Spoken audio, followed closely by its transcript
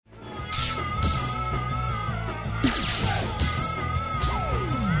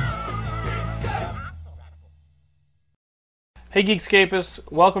Hey Geekscapists,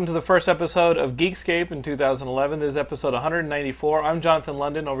 welcome to the first episode of Geekscape in 2011. This is episode 194. I'm Jonathan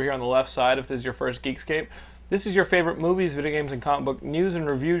London over here on the left side if this is your first Geekscape. This is your favorite movies, video games, and comic book news and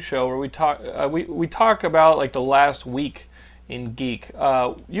review show where we talk about like the last week in geek,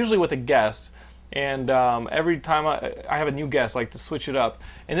 usually with a guest. And every time I have a new guest, I like to switch it up.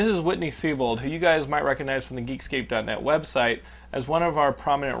 And this is Witney Siebold, who you guys might recognize from the Geekscape.net website as one of our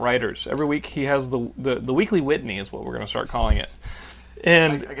prominent writers. Every week he has the Weekly Witney is what we're going to start calling it.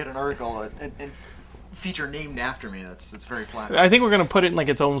 And I get an article, and feature named after me. That's very flattering. I think we're going to put it in like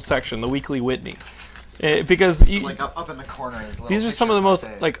its own section, the Weekly Witney. Because like up in the corner is these are some of the most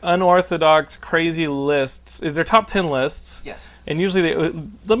like unorthodox, crazy lists. They're top 10 lists. Yes. And usually they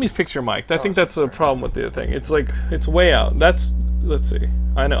let me fix your mic. I think that's a problem with the thing. It's like it's way out. Let's see.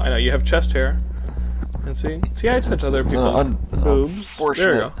 I know. You have chest hair. And see, I touch other people's boobs.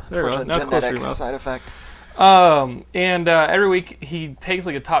 There you go. Now it's close to your mouth. Side effect. And every week he takes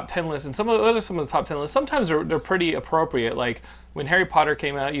like a top 10 list, and some of the top 10 lists. Sometimes they're pretty appropriate. Like when Harry Potter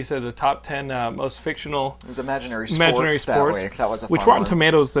came out, you said the top 10 most fictional. It was imaginary sports that week. That was a fun which Rotten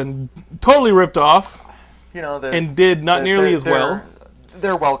Tomatoes then totally ripped off. You know, and did not nearly as well.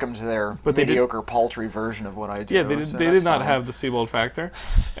 They're welcome to their mediocre, paltry version of what I do. Yeah, they did not have the Siebold factor.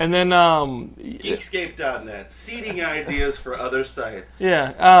 And then Geekscape.net, seeding ideas for other sites.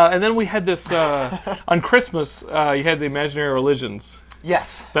 Yeah, and then we had this on Christmas. You had the Imaginary Religions.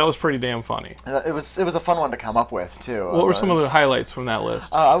 Yes, that was pretty damn funny. It was a fun one to come up with too. What were some of the highlights from that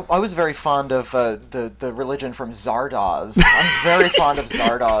list? I was very fond of the religion from Zardoz. I'm very fond of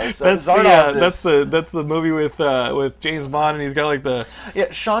Zardoz. That's the movie with James Bond, and he's got like the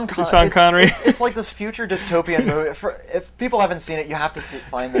Sean Connery. It's like this future dystopian movie. If people haven't seen it, you have to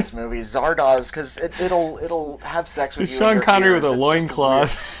find this movie Zardoz because it'll have sex with you. Sean Connery with a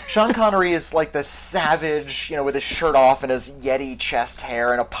loincloth. Sean Connery is like this savage, with his shirt off and his Yeti chest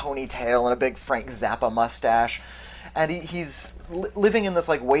hair and a ponytail and a big Frank Zappa mustache, and he's living in this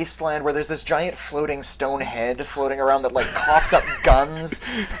like wasteland where there's this giant floating stone head floating around that like coughs up guns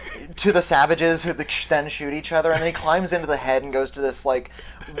to the savages who then shoot each other, and then he climbs into the head and goes to this like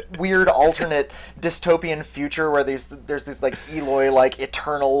weird alternate dystopian future where there's these like Eloi like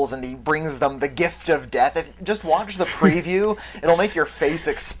Eternals, and he brings them the gift of death. Just watch the preview, it'll make your face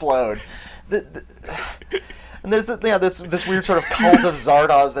explode. And there's this weird sort of cult of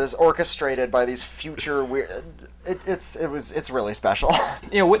Zardoz that is orchestrated by these future weird. It's really special.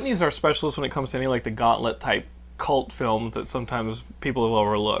 Yeah, Whitney's our specialist when it comes to any like the Gauntlet type cult films that sometimes people have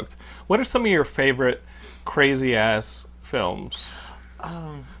overlooked. What are some of your favorite crazy ass films?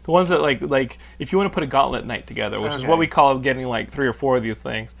 The ones that like if you want to put a Gauntlet night together, which is what we call getting like 3 or 4 of these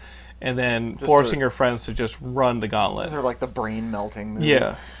things, and then just forcing your friends to just run the Gauntlet. They're like the brain melting movies.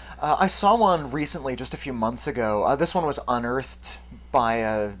 Yeah. I saw one recently, just a few months ago. This one was unearthed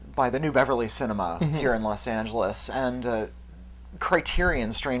by the New Beverly Cinema here in Los Angeles, and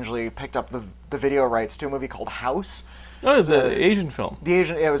Criterion strangely picked up the video rights to a movie called House. Oh, it's the Asian film.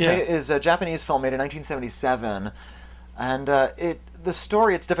 It was a Japanese film made in 1977, and the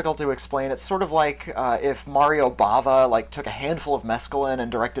story, it's difficult to explain. It's sort of like if Mario Bava like took a handful of mescaline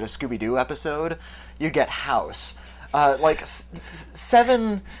and directed a Scooby-Doo episode, you'd get House. Like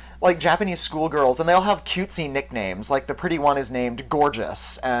 7 like Japanese schoolgirls, and they all have cutesy nicknames. Like the pretty one is named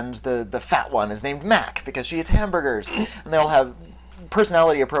Gorgeous, and the fat one is named Mac because she eats hamburgers. And they all have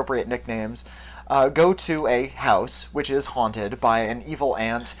personality-appropriate nicknames. Go to a house which is haunted by an evil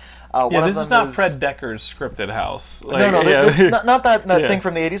aunt. This is not Fred Decker's scripted house. Like, this not that thing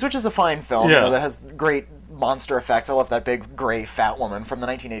from the 80s, which is a fine film that has great monster effects. I love that big gray fat woman from the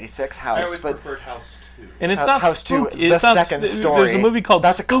 1986 House. I always preferred House 2. And it's not House 2, spooky. the second story. There's a movie called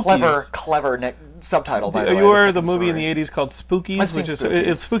That's Spookies. a clever subtitle, by the way. You were the movie in the 80s called Spookies, which is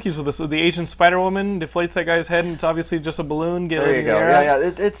it's Spookies with the Asian Spider Woman deflates that guy's head, and it's obviously just a balloon. There you go.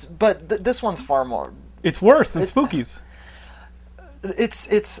 Yeah. But this one's far more. It's worse than Spookies.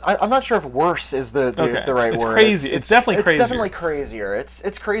 I'm not sure if worse is the right word. Crazy. It's definitely crazier. It's definitely crazier.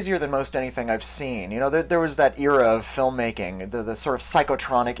 It's crazier than most anything I've seen. There was that era of filmmaking, the sort of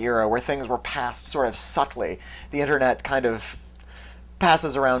psychotronic era where things were passed sort of subtly. The internet kind of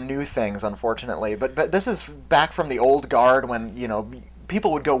passes around new things, unfortunately. But this is back from the old guard when,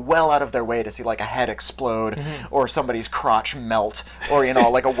 people would go well out of their way to see like a head explode or somebody's crotch melt or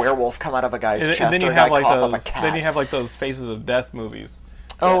like a werewolf come out of a guy's chest or a guy cough up a cat. Then you have like those Faces of Death movies.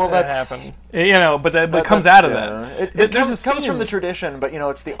 Oh, well, that that's... happen. You know, but it comes out of that. It There's comes from the tradition, but, you know,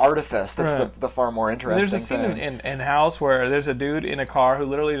 it's the artifice that's the far more interesting There's a scene thing. in House where there's a dude in a car who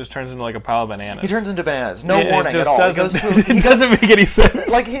literally just turns into like a pile of bananas. He turns into bananas. No warning at all. It doesn't make any sense.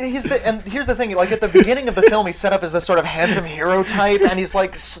 Like, and here's the thing, like, at the beginning of the film, he's set up as this sort of handsome hero type, and he's,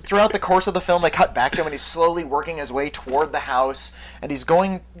 like, throughout the course of the film, they cut back to him, and he's slowly working his way toward the house, and he's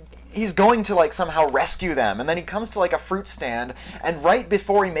going to, like, somehow rescue them, and then he comes to, like, a fruit stand, and right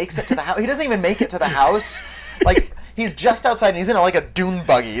before he makes it to the house, he doesn't even make it to the house, like, he's just outside, and he's in, like, a dune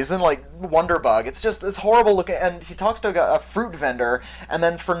buggy, he's in, like, Wonder Bug, it's just this horrible looking, and he talks to a fruit vendor, and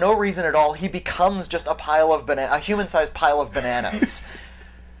then for no reason at all, he becomes just a human-sized pile of bananas.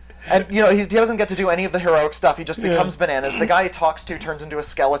 And, you know, he doesn't get to do any of the heroic stuff, he just becomes bananas, the guy he talks to turns into a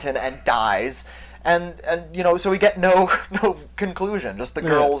skeleton and dies. And you know, so we get no conclusion. Just the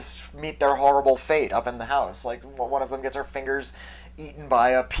girls meet their horrible fate up in the house. Like, one of them gets her fingers eaten by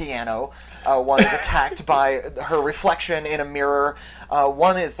a piano. One is attacked by her reflection in a mirror.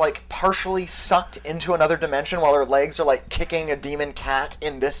 One is, like, partially sucked into another dimension while her legs are, like, kicking a demon cat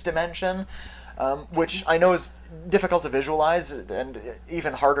in this dimension. Which I know is difficult to visualize and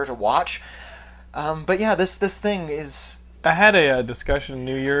even harder to watch. But yeah, this thing is... I had a discussion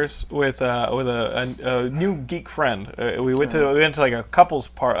New Year's with a new geek friend. We went to like a couples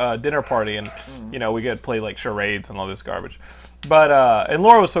dinner party, and you know, we got to play like charades and all this garbage. But and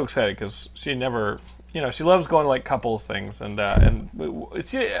Laura was so excited because she never, you know, she loves going to like couples things, and I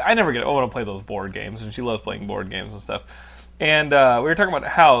never want to play those board games, and she loves playing board games and stuff. And we were talking about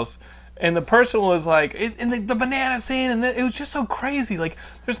House. And the person was like, in the banana scene, and it was just so crazy. Like,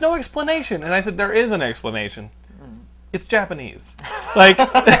 there's no explanation. And I said, there is an explanation. It's Japanese. Like,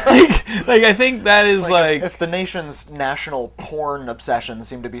 I think that is like... If the nation's national porn obsession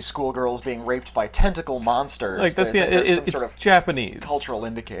seemed to be schoolgirls being raped by tentacle monsters, like, that's it's sort of Japanese cultural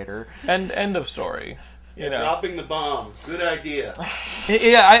indicator. And end of story. You know. Dropping the bomb. Good idea.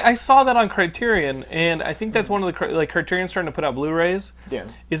 Yeah, I saw that on Criterion, and I think that's one of the... Like, Criterion's starting to put out Blu-rays. Yeah.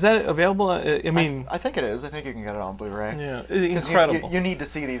 Is that available? I mean... I think it is. I think you can get it on Blu-ray. Yeah, incredible. You need to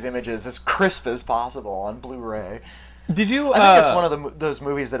see these images as crisp as possible on Blu-ray. Did you? I think it's one of those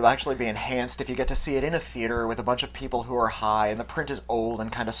movies that will actually be enhanced if you get to see it in a theater with a bunch of people who are high, and the print is old and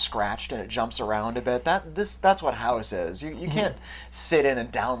kind of scratched, and it jumps around a bit. That's what House is. You can't sit in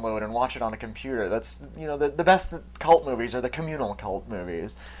and download and watch it on a computer. That's, you know, the best cult movies are the communal cult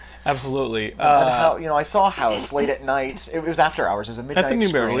movies. Absolutely. And I saw House late at night. It was after hours. It was a midnight at the New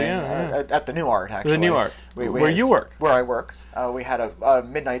screening. Beverly, at the New Art, actually. The New Art. Where you work. Where I work. We had a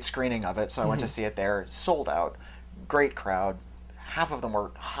midnight screening of it, so I went to see it there. Sold out. Great crowd. Half of them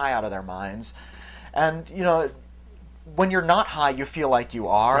were high out of their minds. And, you know, when you're not high, you feel like you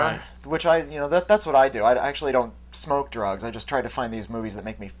are. Right. Which that's what I do. I actually don't smoke drugs. I just try to find these movies that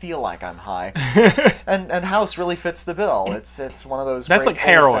make me feel like I'm high. and House really fits the bill. It's one of those. That's great like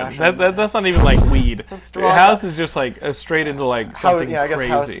heroin. That's not even like weed. House is just like straight into like something I crazy.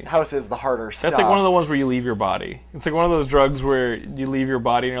 guess House is the harder stuff. That's like one of the ones where you leave your body. It's like one of those drugs where you leave your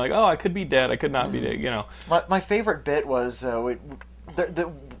body and you're like, oh, I could be dead. I could not be dead. You know. My favorite bit was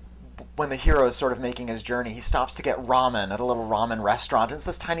when the hero is sort of making his journey, he stops to get ramen at a little ramen restaurant. It's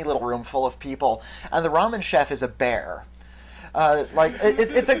this tiny little room full of people, and the ramen chef is a bear.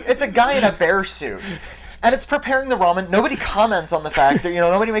 It's a guy in a bear suit, and it's preparing the ramen. Nobody comments on the fact that,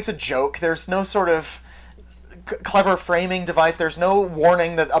 nobody makes a joke. There's no sort of clever framing device. There's no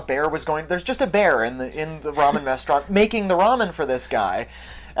warning that a bear was going. There's just a bear in the ramen restaurant making the ramen for this guy.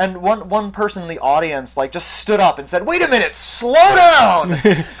 And one person in the audience just stood up and said, "Wait a minute, slow down."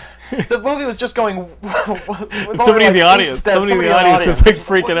 The movie was just going. Somebody in the audience is like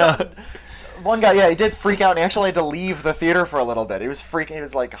freaking out. One guy, he did freak out, and he actually had to leave the theater for a little bit. He was freaking. He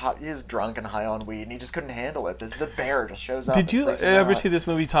was he was drunk and high on weed, and he just couldn't handle it. The bear just shows up. Did you ever see this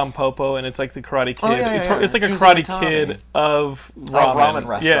movie Tom Popo? And it's like the Karate Kid. Oh, yeah. It's like a Karate Kid of ramen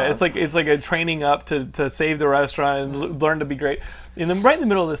restaurants. Yeah, it's like a training up to save the restaurant and learn to be great. And then right in the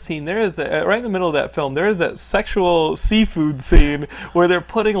middle of the scene, right in the middle of that film, there is that sexual seafood scene where they're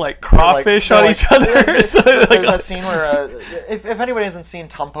putting crawfish on each other. There's that scene where, if anybody hasn't seen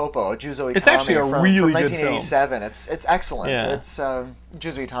Tom Popo, Juzo Itami, it's actually a really good film. 1987. It's excellent. Yeah. It's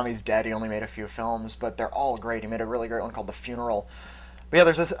Juzo Itami's dead. He only made a few films, but they're all great. He made a really great one called The Funeral. But yeah,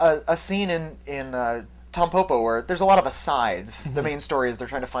 there's a scene in Tom Popo where there's a lot of asides. The main story is they're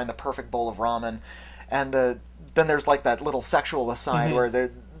trying to find the perfect bowl of ramen, and then there's that little sexual aside where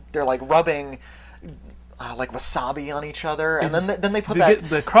they're rubbing like wasabi on each other, and then they put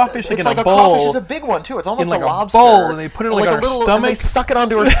the crawfish it's like in a a bowl. crawfish is a big one too. It's almost in like a lobster. bowl, and they put it in like a our little, stomach. and they suck it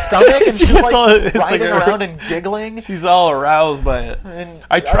onto her stomach, and she's like writhing around and giggling. She's all aroused by it. And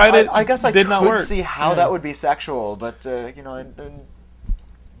I tried it. I guess I did not could work. see how that would be sexual, but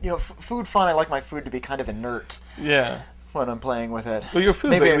food fun. I like my food to be kind of inert. Yeah. When I'm playing with it. Well, your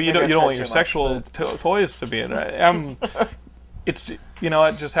food, maybe, but you don't want your much, sexual toys to be in it. It's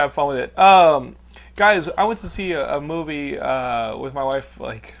what, just have fun with it. Guys, I went to see a movie with my wife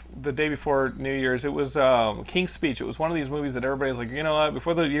like the day before New Year's. It was King's Speech. It was one of these movies that everybody's like, you know what,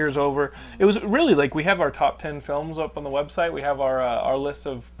 before the year's over. It was really like we have our top 10 films up on the website. We have our list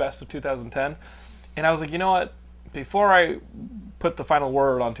of best of 2010. And I was like, you know what, before I put the final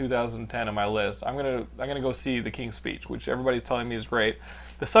word on 2010 on my list, I'm gonna go see The King's Speech, which everybody's telling me is great.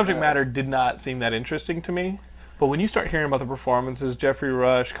 The subject matter did not seem that interesting to me. But when you start hearing about the performances, Jeffrey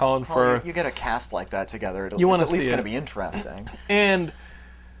Rush, Colin Firth... You get a cast like that together, it's at least going to be interesting. And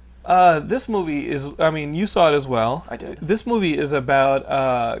this movie is... I mean, you saw it as well. I did. This movie is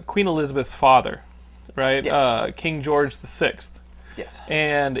about Queen Elizabeth's father, right? Yes. King George VI. Yes.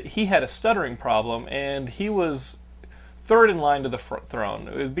 And he had a stuttering problem, and he was third in line to the throne.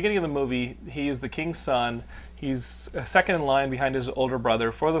 At the beginning of the movie, he is the king's son. He's second in line behind his older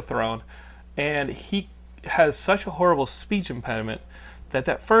brother for the throne. And he has such a horrible speech impediment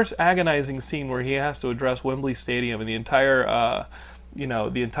that first agonizing scene where he has to address Wembley Stadium and the entire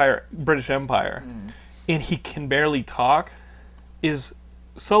British Empire, and he can barely talk, is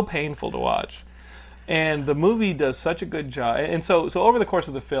so painful to watch. And the movie does such a good job. And so over the course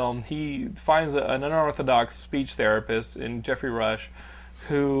of the film, he finds an unorthodox speech therapist in Jeffrey Rush,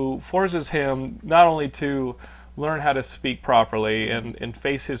 who forces him not only to learn how to speak properly and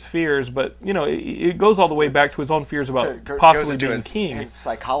face his fears, but it goes all the way back to his own fears about possibly being king. His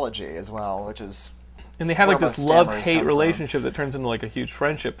psychology as well, which is. And they have like this love-hate relationship that turns into like a huge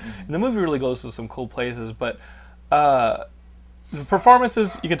friendship. And the movie really goes to some cool places, but the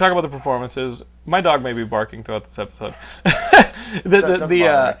performances, you can talk about the performances. My dog may be barking throughout this episode.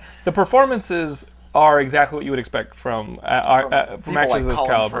 The performances are exactly what you would expect from actors like of this Colin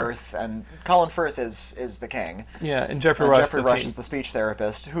caliber. Firth, and Colin Firth is the king. Yeah, and Jeffrey Rush is the speech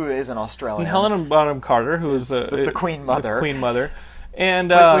therapist, who is an Australian. And Helena Bonham Carter, who is the Queen Mother. The Queen Mother. And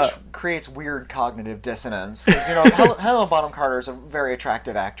which creates weird cognitive dissonance, because Helena Bonham Carter is a very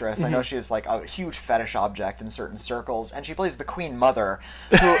attractive actress. I know she's like a huge fetish object in certain circles, and she plays the Queen Mother,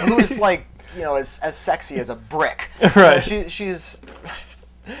 who is like as sexy as a brick. Right. She's.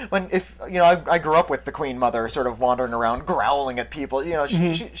 I grew up with the Queen Mother sort of wandering around growling at people.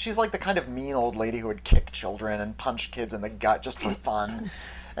 She's like the kind of mean old lady who would kick children and punch kids in the gut just for fun.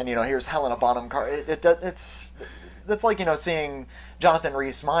 And here's Helena Bonham Carter. That's like seeing Jonathan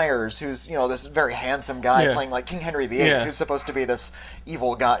Rhys-Meyers, who's this very handsome guy playing like King Henry VIII, who's supposed to be this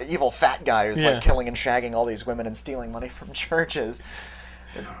evil fat guy who's like killing and shagging all these women and stealing money from churches.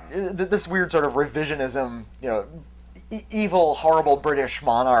 This weird sort of revisionism, evil, horrible British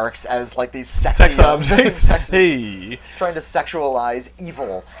monarchs as like these sex objects, trying to sexualize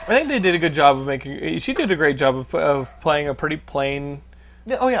evil. I think they did a good job of making. She did a great job of playing a pretty plain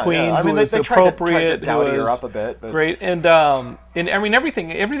queen. I mean, they tried to dowdy her up a bit. But. Great, and I mean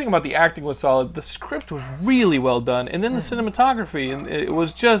everything about the acting was solid. The script was really well done, and then the cinematography, and it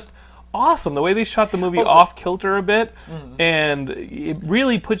was just awesome. The way they shot the movie off kilter a bit, and it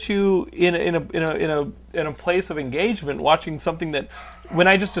really puts you in a place of engagement watching something that, when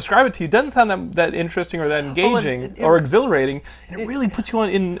I just describe it to you, doesn't sound that interesting or that engaging or exhilarating. And it really puts you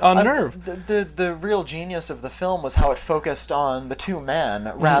on nerve. The real genius of the film was how it focused on the two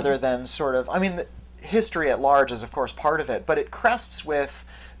men rather than sort of. I mean, the history at large is of course part of it, but it crests with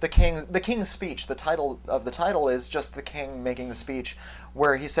the king's speech. The title of the title is just the king making the speech,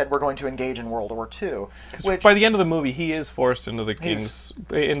 where he said we're going to engage in World War II. Which, by the end of the movie, he is forced into the position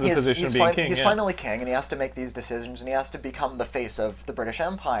of being king. He's finally king, and he has to make these decisions, and he has to become the face of the British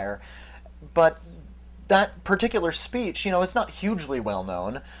Empire. But that particular speech, is not hugely well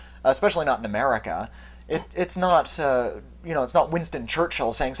known, especially not in America. It's not. It's not Winston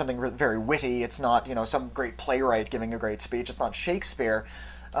Churchill saying something very witty. It's not some great playwright giving a great speech. It's not Shakespeare.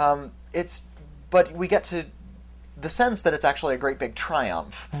 But we get to the sense that it's actually a great big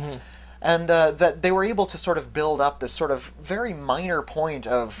triumph. And that they were able to sort of build up this sort of very minor point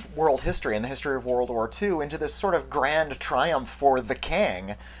of world history and the history of World War II into this sort of grand triumph for the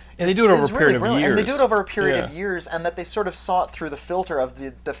king. And they do it over a period of years. And they do it over a period of years, and that they sort of saw it through the filter of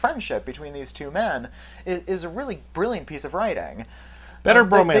the friendship between these two men is a really brilliant piece of writing. Better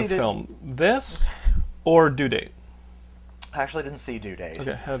bromance film, this or Due Date? I actually didn't see Due Date.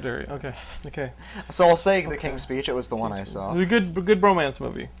 Okay, how dare you? Okay, okay. So I'll say The King's Speech. It was the one I saw. A good bromance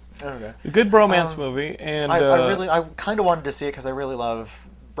movie. Okay. A good bromance movie, and I kind of wanted to see it because I really love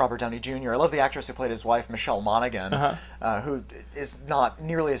Robert Downey Jr. I love the actress who played his wife, Michelle Monaghan, who is not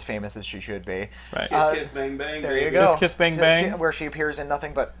nearly as famous as she should be. Right. Kiss, kiss, bang, bang. There baby. you go. Kiss, kiss, bang, bang. Where she appears in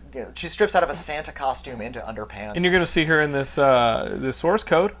nothing but, she strips out of a Santa costume into underpants. And you're going to see her in this this source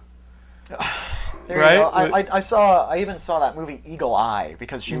code. There right? You go. I even saw that movie Eagle Eye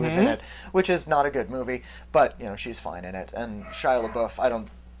because she was in it, which is not a good movie, but she's fine in it. And Shia LaBeouf, I don't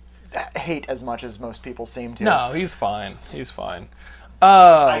hate as much as most people seem to. No, he's fine. He's fine.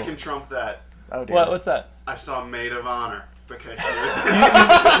 I can trump that. Oh dear. What's that? I saw Maid of Honor because she was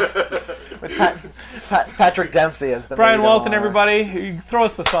With Patrick Dempsey as the Brian maid of Walton, honor. everybody, throw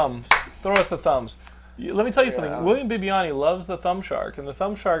us the thumbs. Throw us the thumbs. Let me tell you something. William Bibiani loves the thumb shark, and the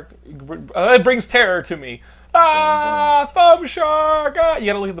thumb shark it brings terror to me. Thumb shark! You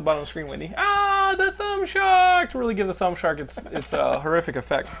gotta look at the bottom of the screen, Whitney. The thumb shark! To really give the thumb shark its horrific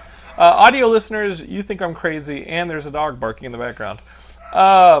effect. Audio listeners, you think I'm crazy, and there's a dog barking in the background.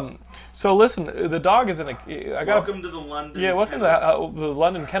 So listen, the dog is in a. Welcome to the London. Yeah, welcome to the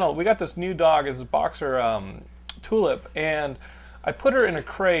London Kennel. We got this new dog, it's a boxer Tulip, and I put her in a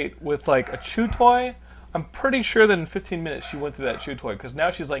crate with like a chew toy. I'm pretty sure that in 15 minutes she went through that chew toy because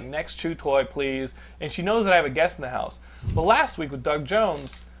now she's like, next chew toy, please. And she knows that I have a guest in the house. But last week with Doug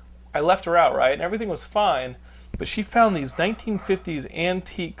Jones, I left her out, right? And everything was fine. But she found these 1950s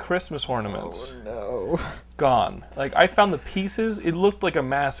antique Christmas ornaments. Oh, no. Gone. Like, I found the pieces. It looked like a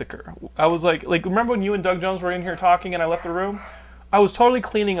massacre. I was like, remember when you and Doug Jones were in here talking and I left the room? I was totally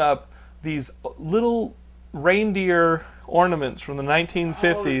cleaning up these little reindeer ornaments from the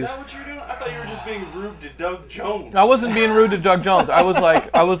 1950s. Oh, is that what you're doing? I thought you were just being rude to Doug Jones. I wasn't being rude to Doug Jones. I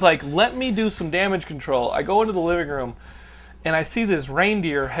was like, let me do some damage control. I go into the living room, and I see this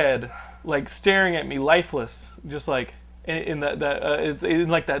reindeer head, like staring at me, lifeless, just like in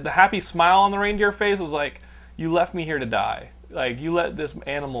the happy smile on the reindeer face was like, you left me here to die. Like, you let this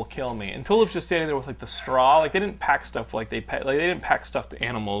animal kill me. And Tulip's just standing there with like the straw. Like, they didn't pack stuff they didn't pack stuffed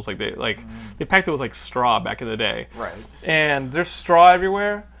animals they packed it with like straw back in the day. Right. And there's straw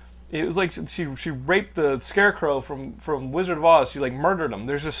everywhere. It was like she raped the scarecrow from Wizard of Oz. She like murdered him.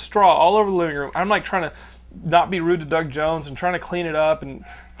 There's just straw all over the living room. I'm like trying to not be rude to Doug Jones and trying to clean it up and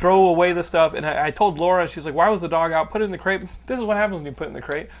throw away the stuff. And I told Laura, she's like, why was the dog out? Put it in the crate. This is what happens when you put it in the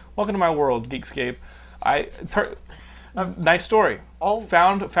crate. Welcome to my world, Geekscape. Nice story.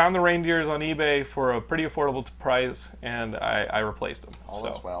 Found the reindeers on eBay for a pretty affordable price, and I replaced them. All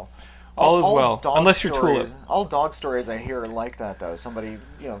is well. All is well, unless you're Tulip. All dog stories I hear are like that, though. Somebody,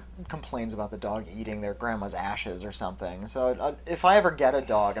 complains about the dog eating their grandma's ashes or something. So if I ever get a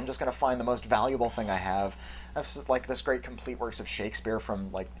dog, I'm just going to find the most valuable thing I have. That's like this great complete works of Shakespeare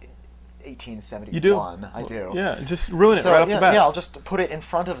from like 1871. You do? I do. Yeah, just ruin it right off the bat. Yeah, I'll just put it in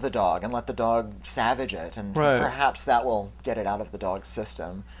front of the dog and let the dog savage it, and perhaps that will get it out of the dog's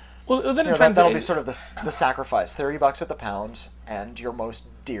system. Well, then that'll be sort of the sacrifice. $30 at the pound, and your most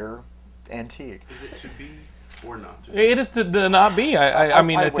dear antique. Is it to be or not to be? It is to not be. I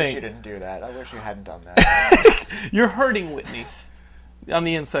mean, I think. I wish you didn't do that. I wish you hadn't done that. You're hurting Whitney. On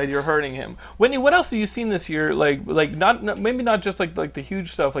the inside, you're hurting him. Whitney, what else have you seen this year? Like not maybe not just like the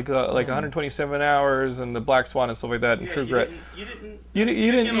huge stuff like 127 Hours and the Black Swan and stuff like that and True Grit. You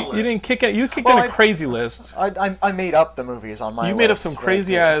didn't kick it. You kicked in a crazy list. I made up the movies on my list. You made up some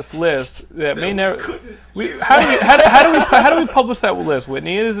crazy ass list that may never. How do we publish that list,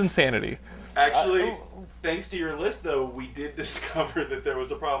 Whitney? It is insanity. Actually, thanks to your list, though, we did discover that there was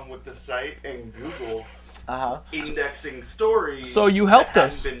a problem with the site and Google. Indexing stories. So you helped that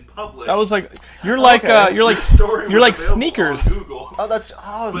us. Been published. I was like, you're like sneakers. Oh, that's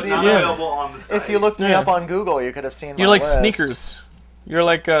but see, not available on the site. If you looked me up on Google, you could have seen. You're my like list. sneakers. You're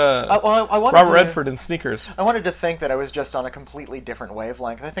like I Robert Redford in Sneakers. I wanted to think that I was just on a completely different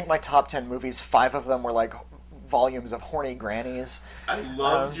wavelength. I think my top 10 movies, 5 of them were like volumes of horny grannies. I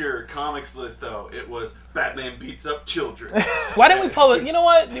loved your comics list, though. It was Batman beats up children. Why don't we publish? You know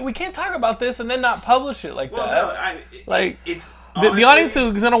what? We can't talk about this and then not publish it like that. No, it's honestly, the audience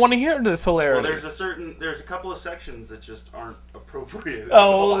is going to want to hear this hilarity. Well, there's a couple of sections that just aren't appropriate.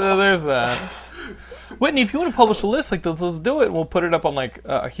 Oh, there's that. Whitney, if you want to publish a list like this, let's do it. And we'll put it up on like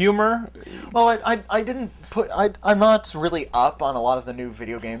humor. Well, I didn't put. I'm not really up on a lot of the new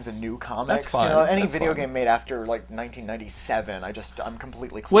video games and new comics. That's fine. Any video game made after like 1997, I'm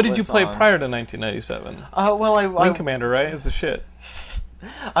completely clueless. What did you play prior to 1997? Well, Wing Commander, right? Is the shit.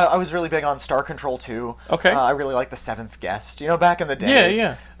 I was really big on Star Control 2. Okay. I really liked The Seventh Guest. You know, back in the days.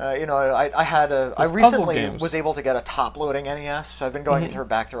 Yeah. You know, I puzzle recently games. was able to get a top-loading NES, so I've been going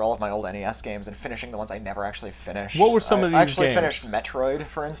back through all of my old NES games and finishing the ones I never actually finished. What were some of these I actually games? finished Metroid,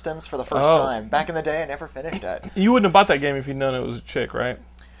 for instance, for the first time. Back in the day, I never finished it. You wouldn't have bought that game if you'd known it was a chick, right?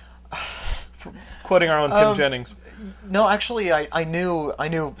 Quoting our own Tim Jennings. No, actually, I knew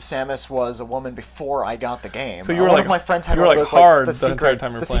Samus was a woman before I got the game. So you were one like of my friends had you were one of like those hard the the entire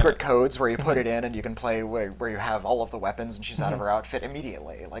time you were the playing secret it. codes where you put it in and you can play where you have all of the weapons and she's out of her outfit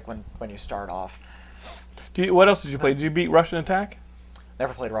immediately, like when you start off. What else did you play? Did you beat Russian Attack?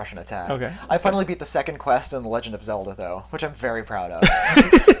 Never played Russian Attack. Okay. I finally beat the second quest in The Legend of Zelda, though, which I'm very proud of.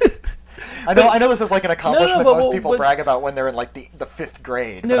 I know this is like an accomplishment most people brag about when they're in like the 5th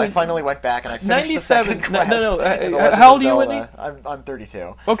grade, but I finally went back and I finished the second quest. in The Legend How of old are you, Zelda. Whitney? I'm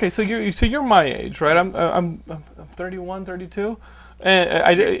 32. Okay, so you're my age, right? I'm 31, 32. And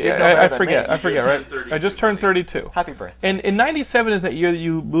I forget, right? I just turned 32. Happy birthday. And in '97 is that year that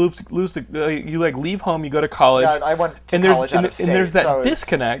you you like leave home, you go to college. Yeah, I went to college out of state. And there's that so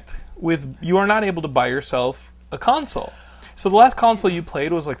disconnect with you are not able to buy yourself a console. So the last console you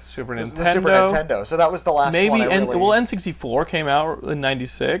played was like the Super Nintendo. The Super Nintendo. So that was the last one. N64 came out in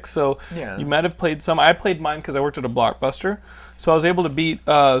 '96. So you might have played some. I played mine because I worked at a Blockbuster. So I was able to beat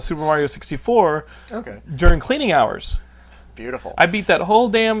Super Mario 64 during cleaning hours. Beautiful. I beat that whole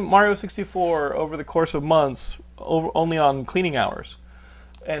damn Mario 64 over the course of months, only on cleaning hours.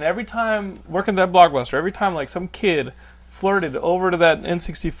 And every time, working at that Blockbuster, every time like some kid flirted over to that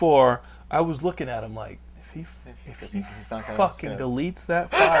N64, I was looking at him like, if he fucking deletes that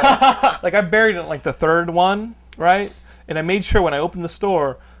file. Like I buried it in like the 3rd one, right? And I made sure when I opened the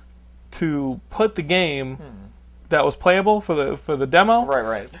store to put the game that was playable for the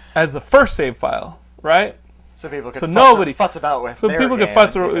demo as the first save file, right? So people could futz about with their people could game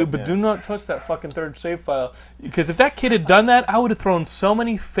futz around, but do not touch that fucking 3rd save file. Because if that kid had done that, I would have thrown so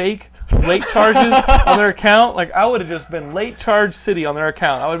many fake late charges on their account. Like, I would have just been late charge city on their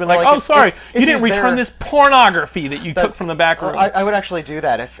account. I would have been like, oh, sorry, if you didn't return this pornography that you took from the back room. I would actually do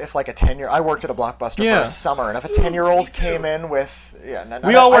that if like a 10-year... I worked at a Blockbuster for a summer, and if a 10-year-old came in with...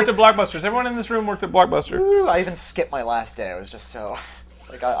 We all worked at Blockbusters. Everyone in this room worked at Blockbuster. I even skipped my last day. It was just so...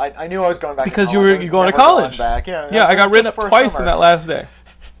 Like I knew I was going back because to college. you were going to college. Yeah, I got written up twice in that last day.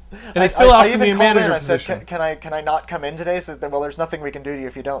 And they still offered me a manager position. Can I not come in today? So well, there's nothing we can do to you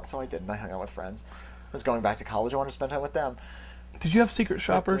if you don't. So I didn't. I hung out with friends. I was going back to college. I wanted to spend time with them. Did you have secret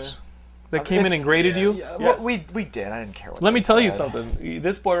shoppers that came in and graded you? Yeah, well, we did. I didn't care what. Let me tell you something.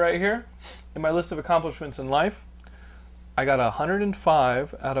 This boy right here, in my list of accomplishments in life, I got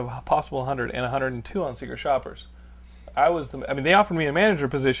 105 out of a possible 100 and 102 on secret shoppers. They offered me a manager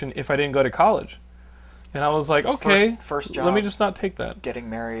position if I didn't go to college. And I was like, okay, first job, let me just not take that. Getting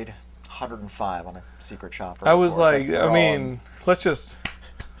married, 105 on a secret shopper. I was like, it's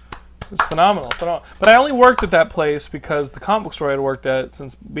phenomenal. But I only worked at that place because the comic book store I had worked at,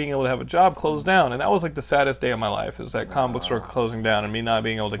 since being able to have a job, closed down. And that was like the saddest day of my life, is that comic book store closing down and me not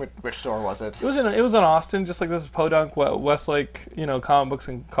being able to... Which store was it? It was in Austin, just like this Podunk, Westlake, comic books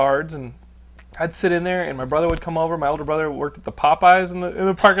and cards, and I'd sit in there, and my brother would come over. My older brother worked at the Popeyes in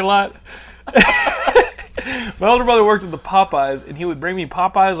the parking lot. My older brother worked at the Popeyes, and he would bring me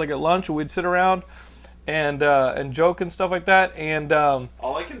Popeyes like at lunch, and we'd sit around and joke and stuff like that. And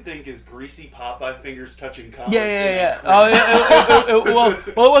all I can think is greasy Popeye fingers touching comments. Yeah. Well,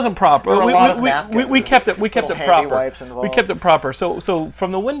 it wasn't proper. We kept it proper. We kept it proper. So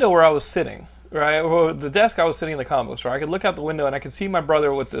from the window where I was sitting, right, or the desk I was sitting in the comic book store, I could look out the window and I could see my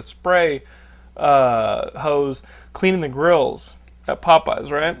brother with the spray hose cleaning the grills at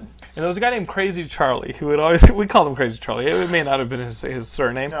Popeyes, right? And there was a guy named Crazy Charlie who would always... We called him Crazy Charlie. It may not have been his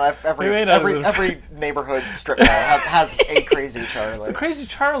surname. No, every neighborhood strip mall has a Crazy Charlie. So Crazy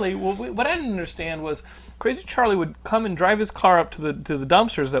Charlie, what I didn't understand was Crazy Charlie would come and drive his car up to the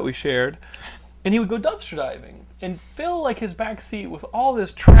dumpsters that we shared, and he would go dumpster diving and fill like his back seat with all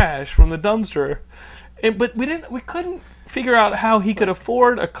this trash from the dumpster. But we couldn't figure out how he could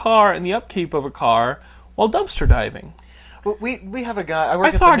afford a car and the upkeep of a car while dumpster diving. Well, we have a guy. I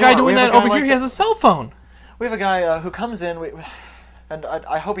saw a guy doing that over here. He has a cell phone. We have a guy who comes in, and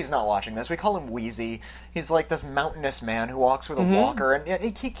I hope he's not watching this. We call him Wheezy. He's like this mountainous man who walks with a walker, and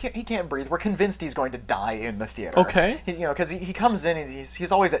he can't breathe. We're convinced he's going to die in the theater. Okay. Because he comes in, and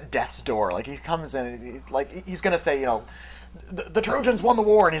he's always at death's door. Like he comes in, and he's going to say, the Trojans won the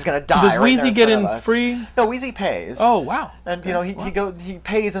war, and he's going to die. Does Wheezy get in free? No, Wheezy pays. Oh, wow. And he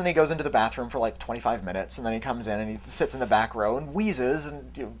pays, and then he goes into the bathroom for like 25 minutes, and then he comes in and he sits in the back row and wheezes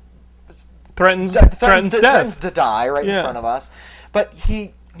and threatens death. To die right in front of us. But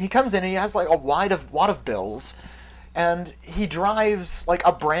he comes in and he has like a wad of bills, and he drives like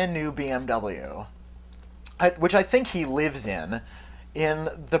a brand new BMW, which I think he lives in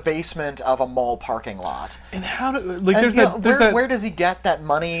the basement of a mall parking lot. And how do like and, where does he get that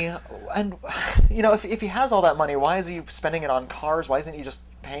money? And if he has all that money, why is he spending it on cars? Why isn't he just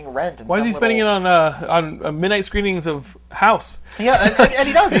paying rent? And why is he spending it on midnight screenings of House? Yeah, and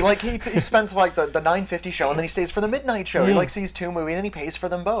he does. He spends like the 9:50 show, and then he stays for the midnight show. He sees 2 movies, and he pays for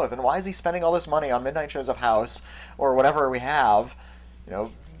them both. And why is he spending all this money on midnight shows of House or whatever we have?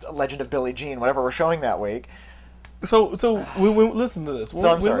 Legend of Billie Jean, whatever we're showing that week. So we listen to this.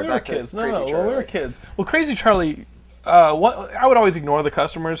 So I'm sorry, when we were kids. Crazy Charlie. When we were kids. Well, Crazy Charlie. I would always ignore the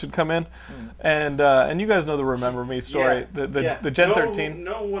customers who'd come in, and you guys know the Remember Me story. The Gen 13.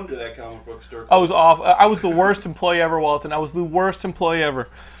 No wonder that comic book store. I was off. I was the worst employee ever, Walton. I was the worst employee ever.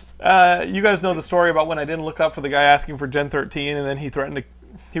 You guys know the story about when I didn't look up for the guy asking for Gen 13, and then he threatened to.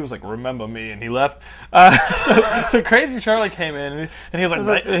 He was like, "Remember me," and he left. So Crazy Charlie came in, and he was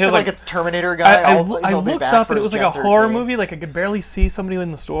like, a Terminator guy. I looked up, and it was like a horror movie. Like I could barely see somebody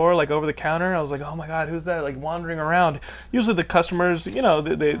in the store, like over the counter. I was like, "Oh my god, who's that?" Like wandering around. Usually the customers,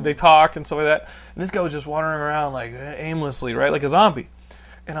 they talk and stuff like that. And this guy was just wandering around like aimlessly, right, like a zombie.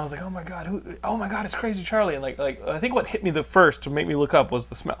 And I was like, "Oh my god, oh my god, it's Crazy Charlie!" And like I think what hit me the first to make me look up was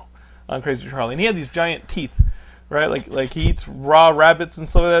the smell on Crazy Charlie, and he had these giant teeth. Right, like he eats raw rabbits and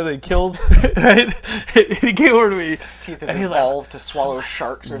stuff like that he kills. Right, he came over to me. His teeth have evolved to swallow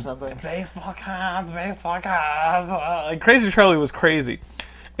sharks or something. Baseball cards. Like Crazy Charlie was crazy,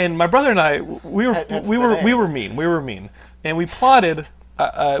 and my brother and I we were mean, and we plotted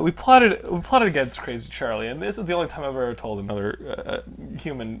against Crazy Charlie. And this is the only time I've ever told another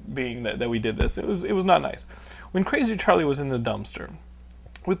human being that we did this. It was not nice. When Crazy Charlie was in the dumpster,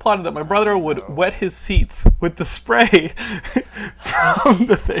 we plotted that my brother would wet his seats with the spray from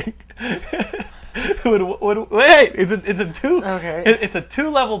the thing. It's a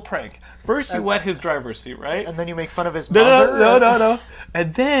 2-level prank. First, you wet his driver's seat, right? And then you make fun of his mother? No.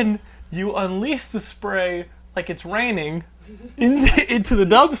 And then you unleash the spray like it's raining into the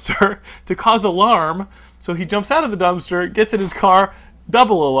dumpster to cause alarm. So he jumps out of the dumpster, gets in his car,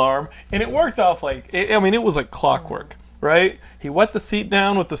 double alarm, and it worked off it was like clockwork. Right? He wet the seat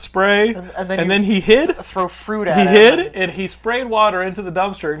down with the spray, and then he hid. Throw fruit at it. He hid, and he sprayed water into the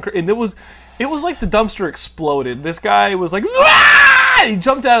dumpster, and it was like the dumpster exploded. This guy was like, "Ah!" He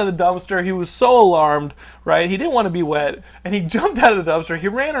jumped out of the dumpster. He was so alarmed, right? He didn't want to be wet, and he jumped out of the dumpster. He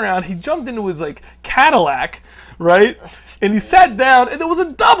ran around. He jumped into his Cadillac, right? And he sat down, and there was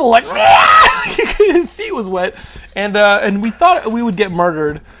a double, his seat was wet, and we thought we would get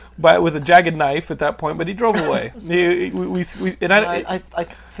murdered. With a jagged knife at that point, but he drove away. I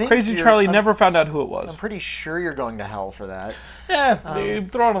think Crazy Charlie never found out who it was. I'm pretty sure you're going to hell for that. Yeah,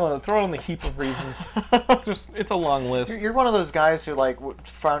 throw it on the heap of reasons. It's a long list. You're one of those guys who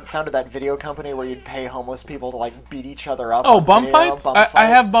founded that video company where you'd pay homeless people to beat each other up. Oh, bum fights? I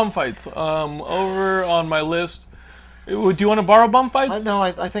have bum fights over on my list. Do you want to borrow bum fights? No,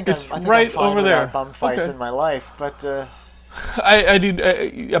 I think it's I'm right fine over there. Bum fights in my life, but. I do.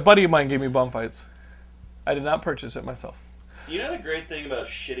 A buddy of mine gave me bum fights. I did not purchase it myself. You know the great thing about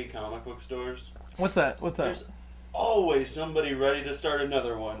shitty comic book stores? What's that? There's always somebody ready to start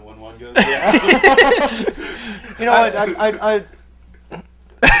another one when one goes down. You know what?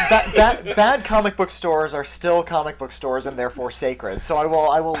 Bad comic book stores are still comic book stores and therefore sacred. So I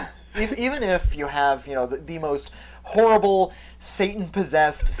will. Even if you have the most horrible,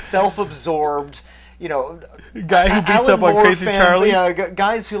 Satan-possessed, self-absorbed. Guy who beats up on Crazy Charlie. Yeah,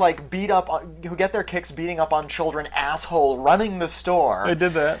 guys who who get their kicks beating up on children, asshole, running the store. I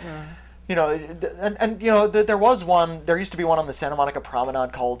did that. There was one. There used to be one on the Santa Monica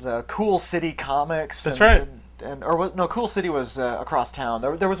Promenade called Cool City Comics. That's right. Cool City was across town.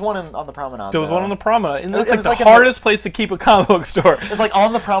 There was one on the Promenade. There was one on the Promenade, and that's the hardest place to keep a comic book store. It was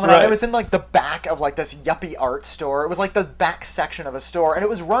on the Promenade. Right. It was in the back of this yuppie art store. It was the back section of a store, and it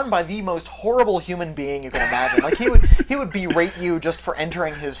was run by the most horrible human being you can imagine. He would berate you just for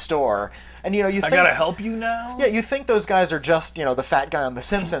entering his store. And you think, I gotta help you now. Yeah, you think those guys are just the fat guy on The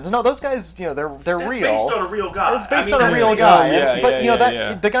Simpsons. No, those guys they're real. Based on a real guy. It's based on a real guy.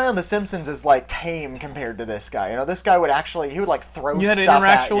 Yeah, the guy on The Simpsons is tame compared to this guy. This guy would throw stuff at you. You had an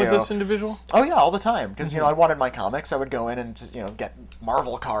interaction with this individual? Oh yeah, all the time. Because I wanted my comics. I would go in and get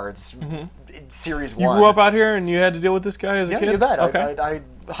Marvel cards, Series 1. You grew up out here and you had to deal with this guy as a kid? Yeah, you bet. Okay.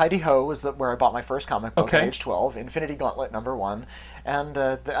 Heidi Ho was where I bought my first comic book at age 12, Infinity Gauntlet #1. And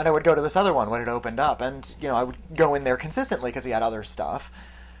I would go to this other one when it opened up, and I would go in there consistently because he had other stuff.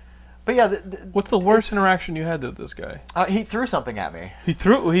 But yeah, what's the worst interaction you had with this guy? He threw something at me. He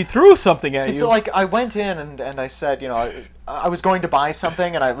threw something at you. Like I went in and I said, I was going to buy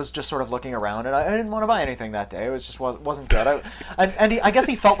something, and I was just sort of looking around, and I didn't want to buy anything that day. It was just wasn't good. I guess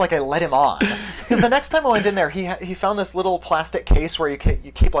he felt like I led him on, because the next time I went in there, he found this little plastic case where you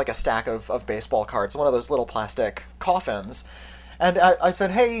keep like a stack of baseball cards, one of those little plastic coffins. And I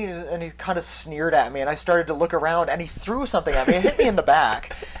said, hey, and he kind of sneered at me, and I started to look around, and he threw something at me. It hit me in the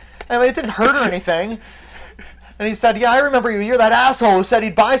back. I mean, it didn't hurt or anything. And he said, yeah, I remember you. You're that asshole who said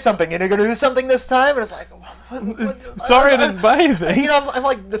he'd buy something. And you're going to do something this time? And it's like, sorry, I didn't buy anything. I'm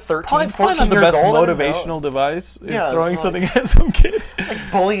like the 13, 14 years old. Probably not the best motivational device is throwing something at some kid.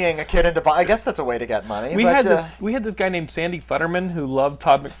 Like bullying a kid into buying. I guess that's a way to get money. We had this guy named Sandy Futterman who loved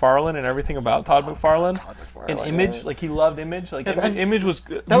Todd McFarlane and everything about Todd McFarlane. Todd McFarlane. And Image, like he loved Image. Like Image was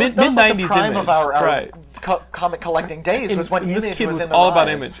that was mid-90s like the prime Image. of our right. comic collecting days, was when this Image kid was in the all rise. about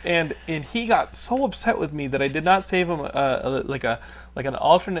Image. And he got so upset with me that I did not save him like an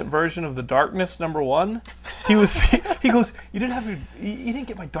alternate version of the Darkness #1. He goes, you didn't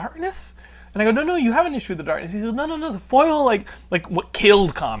get my Darkness? And I go, no, you have an issue with the Darkness. He goes, no, the foil, like what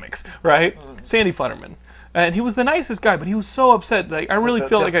killed comics, right? Sandy Futterman. And he was the nicest guy, but he was so upset. Like I really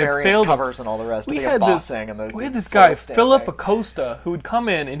feel like I failed covers and all the rest. We had this guy, Philip Acosta, who would come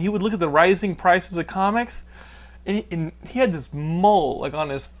in and he would look at the rising prices of comics, and he had this mole like on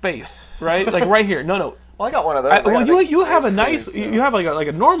his face, right? Like right here. No. Well, I got one of those. You have a nice, you have like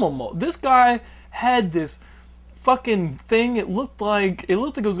a normal mole. This guy had this fucking thing. It looked like it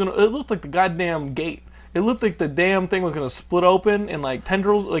looked like the goddamn gate. It looked like the damn thing was gonna split open and like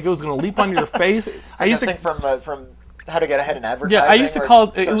tendrils, like it was gonna leap onto your face. I used to think from How to Get Ahead in Advertising. Yeah, I used to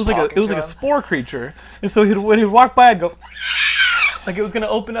call it. It was like a spore creature, and so when he'd walk by, I'd go. Like it was going to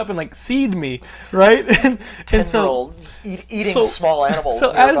open up and like seed me, right? And so eating small animals.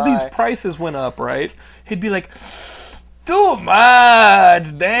 So nearby. As these prices went up, right, he'd be like, too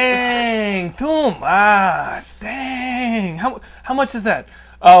much, dang, too much, dang. How much is that?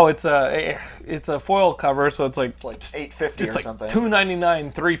 Oh, it's a foil cover, so it's like $8.50 or something.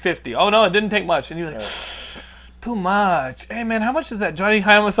 $2.99, $3.50. Oh no, it didn't take much. And he's like, too much. Hey man, how much is that Johnny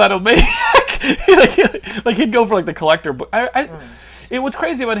Homicidal Maniac? like he'd go for like the collector book. What's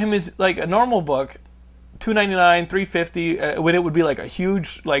crazy about him is like a normal book, $2.99, $3.50. When it would be like a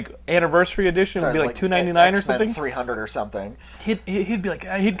huge like anniversary edition, it would be like $2.99 or something. $300 or something. He'd be like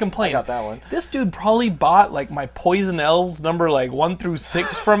he'd complain. I got that one. This dude probably bought like my Poison Elves number like 1 through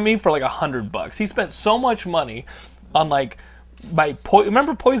 6 from me for like $100. He spent so much money on like.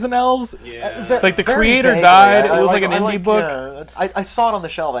 Remember Poison Elves? Yeah. Like the creator died. It was like an indie book. Yeah. I saw it on the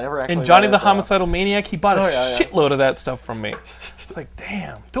shelf. I never actually. And Johnny the Homicidal Maniac, he bought a shitload of that stuff from me. It's like,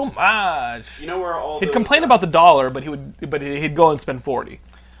 damn, too much. You know where all he'd complain about the $1, but he'd go and spend $40.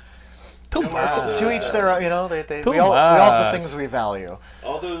 Too much. To each their own. We all have the things we value.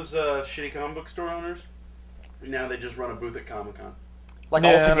 All those shitty comic book store owners, now they just run a booth at Comic-Con. Like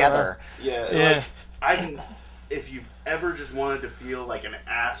all together. Yeah. Like, if you've ever just wanted to feel like an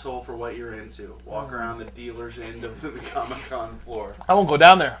asshole for what you're into, walk around the dealer's end of the Comic-Con floor. I won't go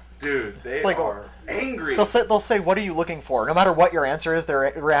down there. Dude, they are angry. They'll say, what are you looking for? No matter what your answer is,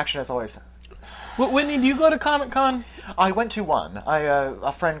 their reaction is always... Whitney, do you go to Comic-Con? I went to one.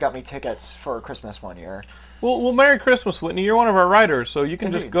 A friend got me tickets for Christmas one year. Well, Merry Christmas, Whitney. You're one of our writers, so you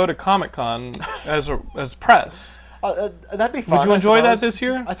can just go to Comic-Con as press. That'd be fun. Would you enjoy that this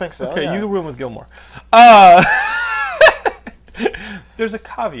year? I think so. Okay, yeah. you can room with Gilmore. There's a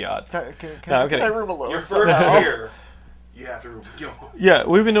caveat. No, I'm kidding. I room alone. Your first year, you have to room with Gilmore. Yeah,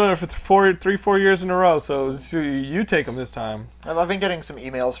 we've been doing it for 4 years in a row, so you take them this time. I've been getting some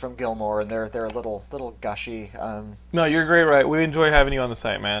emails from Gilmore, and they're a little gushy. No, you're great, right? We enjoy having you on the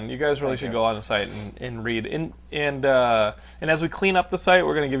site, man. You guys really should go on the site and read. And as we clean up the site,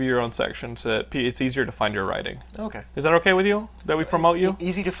 we're going to give you your own section so that it's easier to find your writing. Okay. Is that okay with you? That we promote you?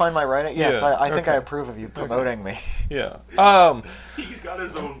 Easy to find my writing? Yes, I think I approve of you promoting me. Yeah. He's got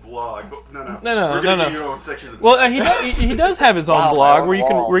his own blog. No. We're going to give you your own section. Well, he does have his own blog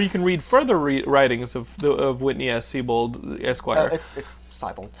where you can read further writings of Witney S. Siebold, Esquire. It's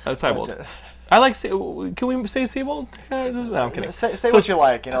Siebold. Siebold. I like. Can we say Siebold? No, I'm kidding. Say what you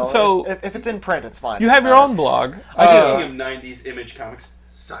like. So if it's in print, it's fine. You have your own blog. Speaking of '90s Image comics,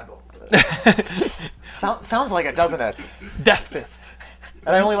 Siebold. Sounds like it, doesn't it? Death Fist.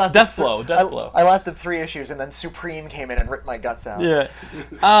 And I only lasted Deathblow. I lasted 3 issues, and then Supreme came in and ripped my guts out. Yeah.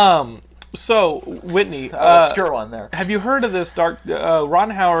 So, Whitney, obscure one there. Have you heard of this dark? Ron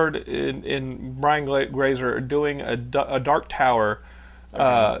Howard and Brian Grazer are doing a Dark Tower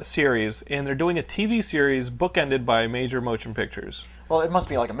series, and they're doing a TV series bookended by major motion pictures. Well, it must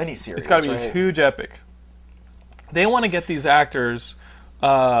be like a mini-series. It's got to be right? a huge epic. They want to get these actors.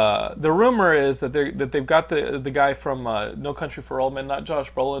 The rumor is that they've got the guy from No Country for Old Men, not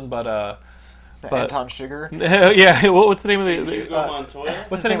Josh Brolin, but Anton Chigurh. Yeah, what's the name of the? Montoya?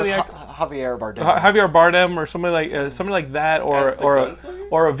 What's His the name name of is the actor? Javier Bardem. Javier Bardem, or somebody like that,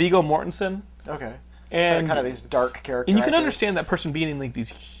 or a Viggo Mortensen. Okay. And kind of these dark characters. And you can understand that person being in like these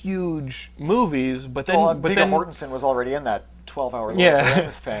huge movies, but then Viggo Mortensen was already in that 12-hour Lord of the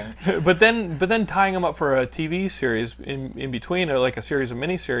Rings thing. but then tying him up for a TV series in between, or like a series of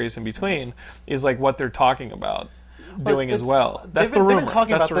miniseries in between, is like what they're talking about doing as well. That's the rumor. They've been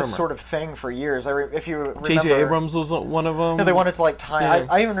talking about this sort of thing for years. If you remember, J.J. Abrams was one of them. No, they wanted to like tie. Yeah.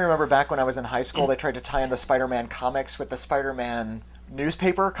 I even remember back when I was in high school, they tried to tie in the Spider-Man comics with the Spider-Man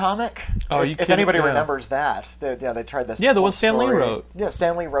newspaper comic. Oh, if anybody remembers that, they tried this. Yeah, the one Stan Lee wrote. Yeah,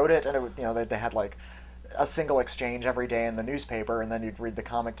 Stan Lee wrote it, and they had like a single exchange every day in the newspaper, and then you'd read the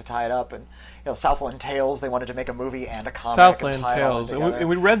comic to tie it up. And Southland Tales, they wanted to make a movie and a comic. Southland Tales, and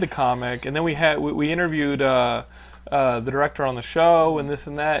we read the comic, and then we interviewed the director on the show, and this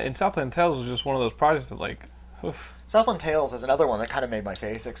and that. And Southland Tales was just one of those projects that like. Oof. Southland Tales is another one that kind of made my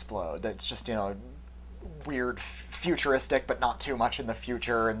face explode. It's just weird, futuristic, but not too much in the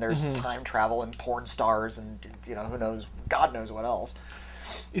future, and there's time travel and porn stars, and who knows, God knows what else.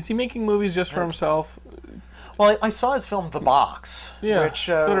 Is he making movies just for himself? Well, I saw his film The Box, which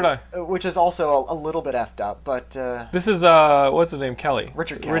so did I. Which is also a little bit effed up, but this is what's his name? Kelly.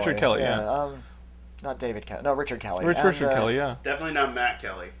 Richard Kelly. Richard Kelly, yeah. Not David Kelly. No, Richard Kelly. Richard Kelly, yeah. Definitely not Matt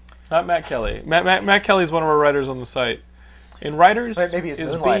Kelly. Not Matt Kelly. Matt Kelly is one of our writers on the site. And writers, maybe he's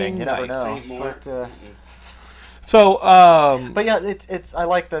moonlighting. You never know. But, so, but yeah, it's. I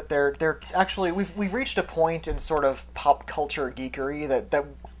like that they're actually we've reached a point in sort of pop culture geekery that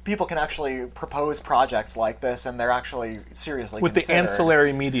people can actually propose projects like this, and they're actually seriously with considered. The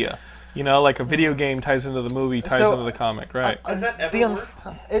ancillary media. Like a video game ties into the movie, ties into the comic, right? Has that ever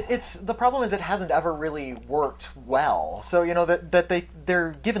worked? The problem is it hasn't ever really worked well. So that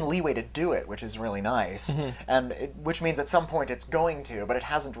they're given leeway to do it, which is really nice, and which means at some point it's going to, but it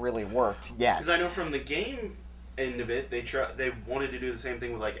hasn't really worked yet. Because I know from the game end of it, they wanted to do the same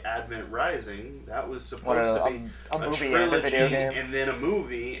thing with like Advent Rising. That was supposed to be a movie trilogy, and a video game, and then a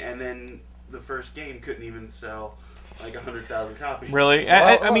movie, and then the first game couldn't even sell like 100,000 copies. Really?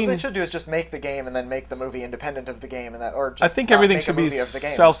 Well, I mean, what they should do is just make the game and then make the movie independent of the game, and or just I think everything should be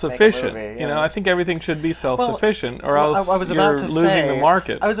self-sufficient. I think everything should be self-sufficient, or else you're losing the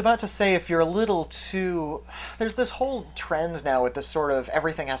market. I was about to say, if you're a little too, there's this whole trend now with this sort of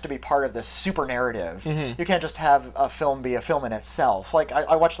everything has to be part of this super narrative. You can't just have a film be a film in itself. Like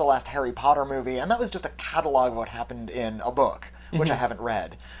I watched the last Harry Potter movie, and that was just a catalog of what happened in a book, which I haven't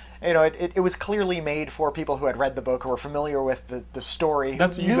read. It was clearly made for people who had read the book, who were familiar with the story, who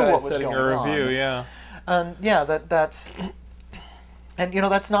knew what was going on. Review, yeah. And that's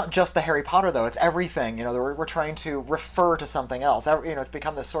not just the Harry Potter though. It's everything. We're trying to refer to something else. It's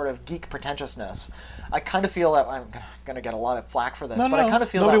become this sort of geek pretentiousness. I kind of feel that I'm going to get a lot of flack for this, but I kind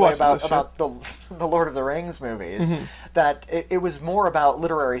of feel that way about the Lord of the Rings movies. That it was more about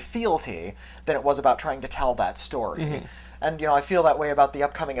literary fealty than it was about trying to tell that story. And I feel that way about the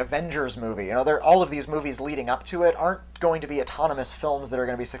upcoming Avengers movie. All of these movies leading up to it aren't going to be autonomous films that are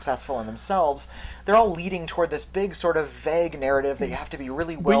going to be successful in themselves. They're all leading toward this big sort of vague narrative that you have to be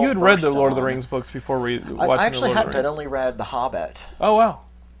really well. But you had read the Lord of the Rings books before watching I actually the Lord hadn't. of the Rings. I'd only read The Hobbit. Oh wow.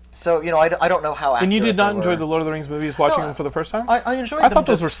 So I don't know how accurate. And you did not they enjoy were. the Lord of the Rings movies watching them for the first time? I enjoyed them. I thought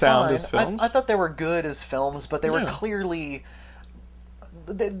those were just sound fine. as films. I thought they were good as films, but they were clearly.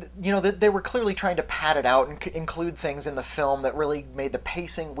 They were clearly trying to pad it out and include things in the film that really made the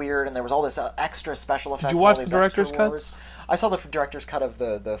pacing weird, and there was all this extra special effects. Did you watch all the director's cuts? I saw the director's cut of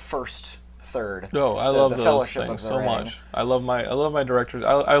the first third. No, I love those Fellowship things of the so Ring. much. I love my directors.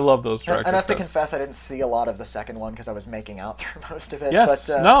 I love those directors. And I have to confess, I didn't see a lot of the second one because I was making out through most of it. Yes,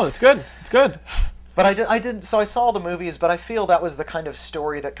 but, no, it's good. It's good. But I did. So I saw the movies, but I feel that was the kind of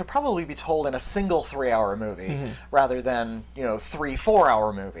story that could probably be told in a single 3-hour movie, rather than 3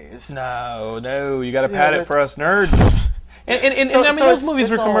 4-hour movies. No, you got to pad it for us nerds. And those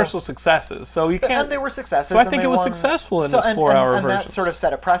movies were commercial successes, so you can't. And they were successes. So I think it was successful in this 4-hour version. And that sort of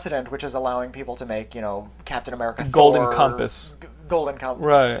set a precedent, which is allowing people to make Captain America, Golden Thor, Compass. Golden Compass,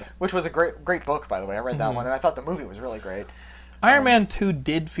 right? Which was a great book, by the way. I read that one, and I thought the movie was really great. Iron Man 2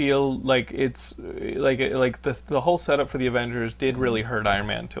 did feel like it's like the whole setup for the Avengers did really hurt Iron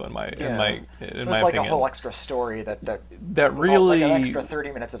Man 2 in my opinion. It was like a whole extra story that was really like an extra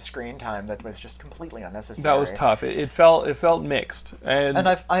 30 minutes of screen time that was just completely unnecessary. That was tough. It felt mixed, and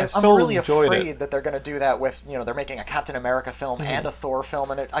I'm still really enjoyed afraid it. that they're going to do that with, they're making a Captain America film and a Thor film,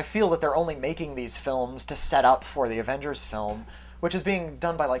 and I feel that they're only making these films to set up for the Avengers film, which is being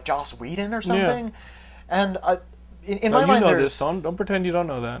done by like Joss Whedon or something. Yeah. And in my mind, you know this. Don't pretend you don't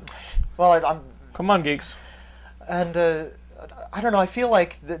know that. Well, I'm. Come on, geeks. And I don't know. I feel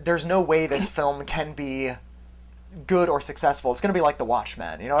like there's no way this film can be good or successful. It's going to be like The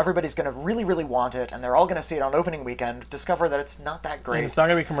Watchmen. Everybody's going to really, really want it, and they're all going to see it on opening weekend, discover that it's not that great. And it's not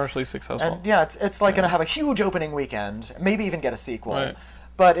going to be commercially successful. And yeah, it's like going to have a huge opening weekend, maybe even get a sequel. Right.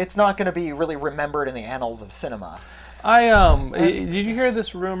 But it's not going to be really remembered in the annals of cinema. Did you hear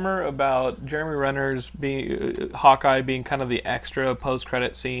this rumor about Jeremy Renner's Hawkeye being kind of the extra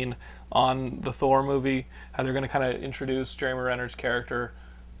post-credit scene on the Thor movie? How they're going to kind of introduce Jeremy Renner's character,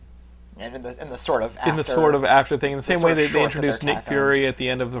 and in the sort of after thing, in the same way they introduced Nick Fury at the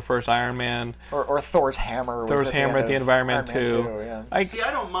end of the first Iron Man, or Thor's hammer. Thor's hammer at the end of Iron Man 2. Yeah. I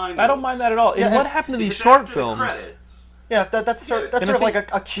don't mind. I don't mind that at all. And what happened to these short films? Yeah, that's sort of like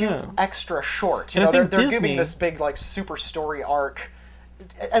a cute extra short. They're giving this big like super story arc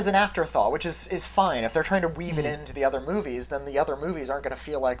as an afterthought, which is fine. If they're trying to weave it into the other movies, then the other movies aren't going to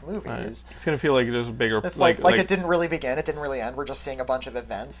feel like movies. Right. It's going to feel like there's a bigger. It's like it didn't really begin, it didn't really end. We're just seeing a bunch of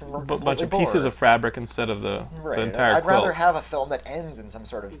events and we're a bunch of bored. pieces of fabric instead of the entire. I'd rather have a film that ends in some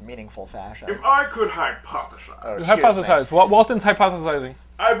sort of meaningful fashion. If I could hypothesize. Hypothesize. Walton's hypothesizing.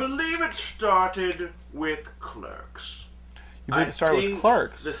 I believe it started with Clerks. You believe it started with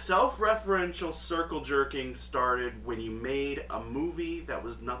Clerks? The self-referential circle jerking started when you made a movie that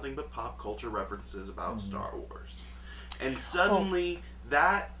was nothing but pop culture references about Star Wars. And suddenly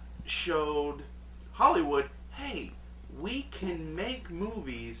that showed Hollywood, hey, we can make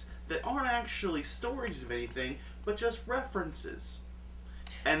movies that aren't actually stories of anything, but just references.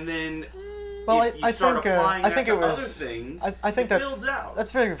 And then if you start applying that to other things, it builds out.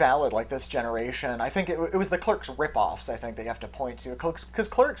 That's very valid, like this generation. I think it was the Clerks ripoffs, I think, that you have to point to. Because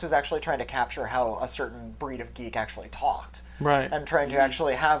Clerks was actually trying to capture how a certain breed of geek actually talked. Right. And trying to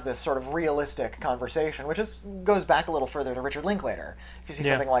actually have this sort of realistic conversation, which goes back a little further to Richard Linklater. If you see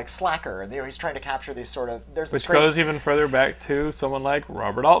something like Slacker, he's trying to capture these sort of... Which goes even further back to someone like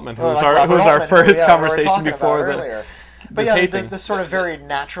Robert Altman, who's our first conversation before the... But yeah, the sort of very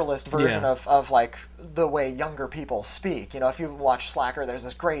naturalist version of like the way younger people speak. If you watch Slacker, there's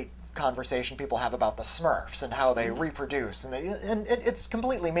this great conversation people have about the Smurfs and how they reproduce, and it's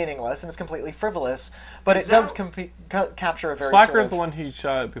completely meaningless and it's completely frivolous, but it does capture a very Slacker is the one he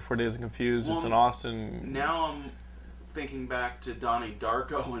shot before Days and Confused. It's in Austin. Now I'm thinking back to Donnie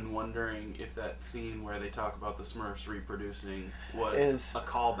Darko and wondering if that scene where they talk about the Smurfs reproducing was a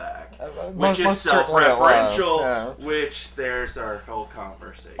callback, which is self-referential, which there's our whole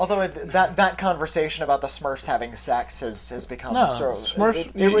conversation. Although that conversation about the Smurfs having sex has become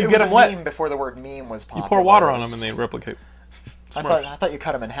Smurfs. It you was get them a wet. Meme before the word meme was popular. You pour water on them and they replicate. I thought you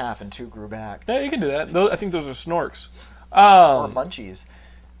cut them in half and two grew back. Yeah, you can do that. I think those are snorks. Or munchies.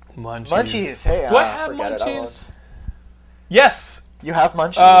 Munchies. Hey, do I have munchies? Yes. You have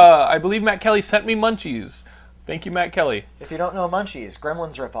munchies. I believe Matt Kelly sent me munchies. Thank you, Matt Kelly. If you don't know munchies,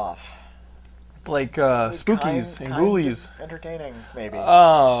 Gremlins ripoff. Like Spookies and Ghoulies. Entertaining, maybe.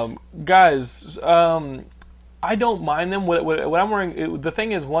 Guys, I don't mind them. What I'm wearing. The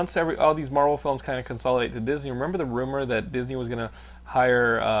thing is, once all these Marvel films kind of consolidate to Disney. Remember the rumor that Disney was going to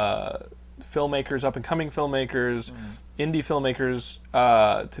hire filmmakers, up-and-coming filmmakers, indie filmmakers,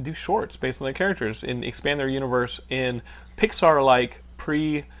 to do shorts based on their characters and expand their universe in Pixar-like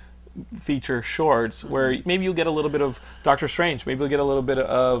pre-feature shorts, where maybe you'll get a little bit of Doctor Strange, maybe you'll get a little bit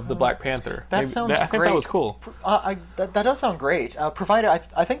of the Black Panther. That sounds great. I think that was cool. That does sound great. Provided,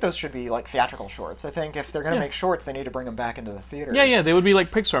 I think those should be like theatrical shorts. I think if they're going to make shorts, they need to bring them back into the theaters. Yeah, they would be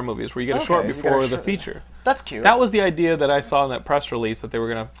like Pixar movies where you get a short before the feature. That's cute. That was the idea that I saw in that press release, that they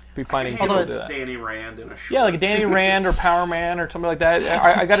were going to be finding people to do that. Danny Rand in a short. Yeah, like Danny Rand or Power Man or something like that.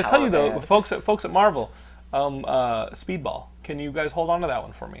 I got to tell you though, folks at Marvel, Speedball. Can you guys hold on to that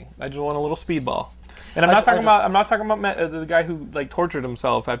one for me? I just want a little Speedball. And I'm not talking about the guy who like tortured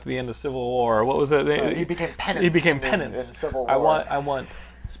himself after the end of Civil War. What was it? He became Penance. He became Penance. In Civil War. I want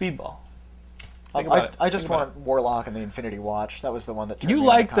Speedball. Think about it. I just Think about want Warlock and the Infinity Watch. That was the one that turned You me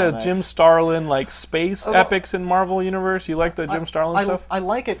like into the comics. Jim Starlin space well, epics in Marvel Universe? You like the Jim Starlin stuff? I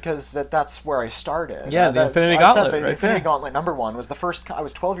like it because that's where I started. Yeah, the Infinity I Gauntlet, said the right Infinity there. Gauntlet #1 was the first. I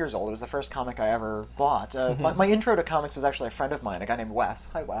was 12 years old. It was the first comic I ever bought. My intro to comics was actually a friend of mine, a guy named Wes.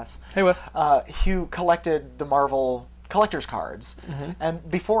 Hi, Wes. Hey, Wes. Who collected the Marvel collector's cards.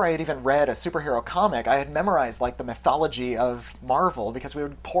 And before I had even read a superhero comic, I had memorized like the mythology of Marvel because we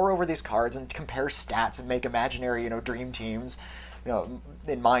would pore over these cards and compare stats and make imaginary, dream teams.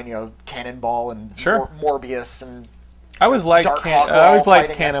 In mine, Cannonball and Sure. Morbius and I always liked Dark Hawk I always liked fighting next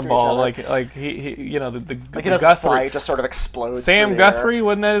to each Cannonball. other. Like he the like he doesn't Guthrie. fly, he just sort of explodes. Sam through the air. Guthrie,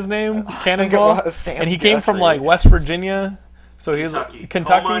 wasn't that his name? think it Cannonball. was Sam and he came from Guthrie. like West Virginia. So he's Kentucky.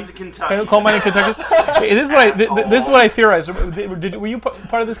 Kentucky. Coal mines in Kentucky. Coal mine in Kentucky. Hey, this is what I theorized. Were you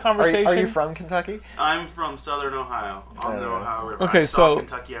part of this conversation? Are you from Kentucky? I'm from Southern Ohio, on the Ohio River. Okay, I saw so-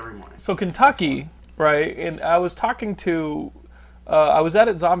 Kentucky every morning. So Kentucky, right? And I was talking to, I was at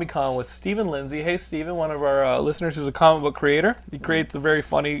ZombieCon with Stephen Lindsay. Hey, Stephen, one of our listeners who's a comic book creator. He creates the very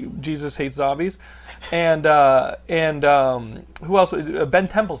funny Jesus Hates Zombies. And who else? Ben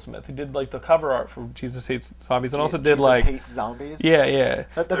Templesmith, who did like the cover art for Jesus Hates Zombies, and also did Jesus like Hates Zombies. yeah.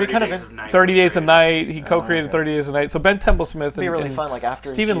 That'd be kind of. Days of Night 30 Days a created. Night. He co-created okay. 30 Days a Night. So Ben Templesmith It'd be really and fun, like after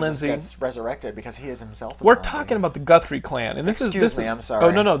Stephen Jesus Lindsay. gets resurrected because he is himself. A We're zombie. talking about the Guthrie clan, and this Excuse is me, is, I'm sorry.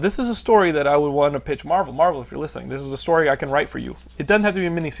 Oh no, this is a story that I would want to pitch Marvel. Marvel, if you're listening, this is a story I can write for you. It doesn't have to be a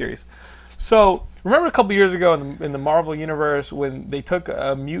miniseries. So remember a couple years ago in the Marvel universe when they took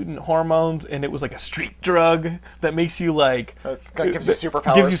mutant hormones and it was like a street drug that makes you like Gives you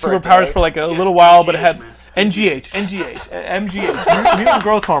superpowers. gives you for a superpowers day. for like a little while, but it had MGH, MGH, mutant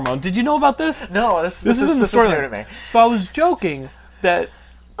growth hormone. Did you know about this? No, this This is in the this is new story. to me. So I was joking that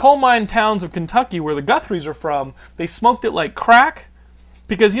coal mine towns of Kentucky, where the Guthries are from, they smoked it like crack,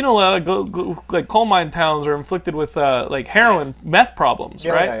 because a lot of like coal mine towns are inflicted with like heroin, meth problems,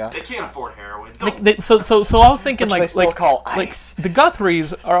 Yeah, right? yeah, yeah. They can't afford heroin. So I was thinking Which like they still like call like ice. the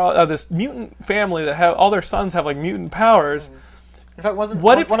Guthries are this mutant family that have all their sons have like mutant powers. In fact, wasn't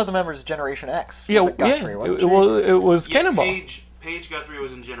What one, if- one of the members of Generation X? Yeah, Was it Guthrie, yeah. wasn't It was Yeah, Cannonball. Paige Guthrie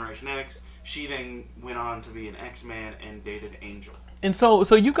was in Generation X. She then went on to be an X-Man and dated Angel. And so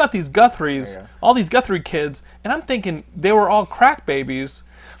you got these Guthries, There you go. all these Guthrie kids, and I'm thinking they were all crack babies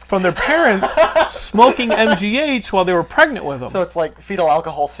from their parents smoking MGH while they were pregnant with them. So it's like fetal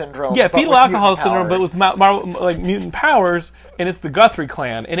alcohol syndrome. Yeah, but fetal with alcohol mutant syndrome, but powers. with like mutant powers, and it's the Guthrie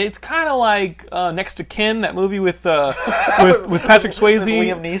clan, and it's kind of like Next to Kin, that movie with Patrick Swayze,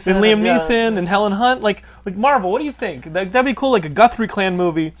 Liam Neeson, and Liam and, yeah. Neeson and Helen Hunt. Like Marvel, what do you think? That'd be cool, like a Guthrie clan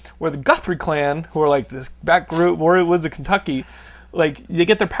movie where the Guthrie clan, who are like this back group, Woods of Kentucky, like they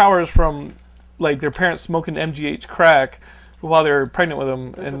get their powers from like their parents smoking MGH crack while they're pregnant with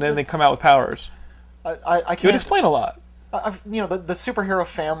them, and then they come out with powers. I It would can't. explain a lot. The superhero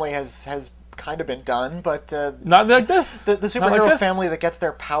family has kind of been done, but Not like this. the Not like superhero this. family that gets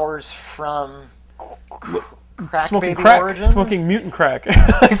their powers from crack Smoking baby crack, origins. smoking mutant crack.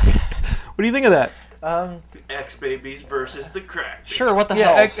 What do you think of that? X-Babies versus the crack. Sure, what the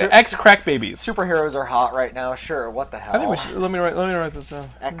Yeah, hell? X crack babies. Superheroes are hot right now. Sure, what the hell? I think we should. Let me write this down.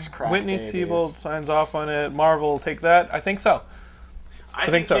 X crack Whitney babies. Siebold signs off on it. Marvel take that. I think so. I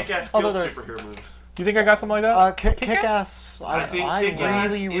think so. Kick-Ass Although killed there's- superhero movies. Do you think I got something like that? Kick-Ass. I think I Kick-Ass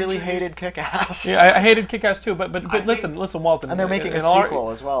really introduced- hated Kick-Ass. Yeah, I hated Kick-Ass too. But think- listen, Walton. And they're making a in all- sequel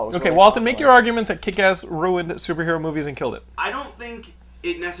as well. It was Okay, really Walton, make popular. your argument that Kick-Ass ruined superhero movies and killed it. I don't think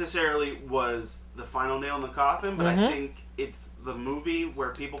it necessarily was the final nail in the coffin, but Mm-hmm. I think it's the movie where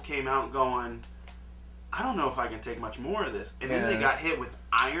people came out going, I don't know if I can take much more of this. And then they Yeah. got hit with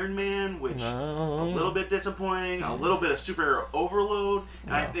Iron Man, which a little bit disappointing, a little bit of superhero overload.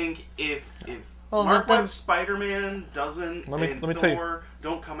 And I think if Well, Mark then- Webb's Spider-Man doesn't Let me and tell you. Thor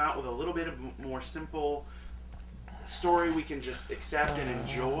don't come out with a little bit of more simple story we can just accept and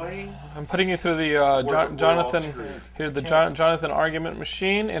enjoy. I'm putting you through the we're all Jonathan. screwed. Here's the Jonathan argument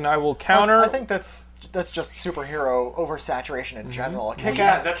machine, and I will counter. I think that's just superhero oversaturation in general. Well, Kick-Ass,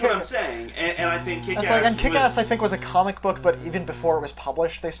 yeah, that's what I'm saying. And I think Kick-Ass That's like, and Kick-Ass, I was- think, was a comic book, but even before it was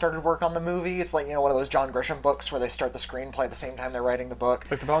published, they started work on the movie. It's like, one of those John Grisham books where they start the screenplay at the same time they're writing the book.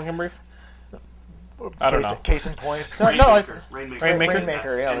 Like the Pelican Brief. I don't know. Case in point. Rainmaker.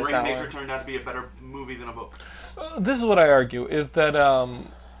 Rainmaker? Yeah, and was that Rainmaker one. turned out to be a better movie than a book. This is what I argue: is that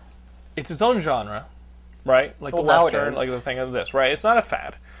it's its own genre, right? Like Well, the now it western, is. like the thing of this, right? It's not a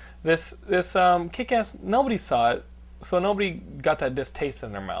fad. This Kick-Ass, nobody saw it, so nobody got that distaste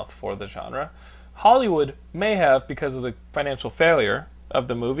in their mouth for the genre. Hollywood may have because of the financial failure, of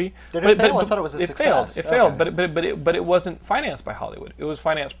the movie. Did it fail? I thought it was a success. It failed, but it wasn't financed by Hollywood. It was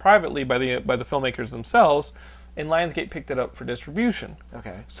financed privately by the filmmakers themselves, and Lionsgate picked it up for distribution.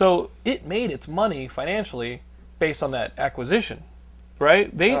 Okay. So it made its money financially based on that acquisition,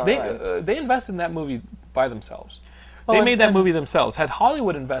 right? They invested in that movie by themselves. Well, they made that movie themselves. Had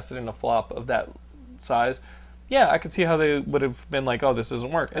Hollywood invested in a flop of that size, yeah, I could see how they would have been like, "Oh, this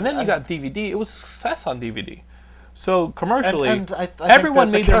doesn't work." And then you got DVD. It was a success on DVD. So commercially, I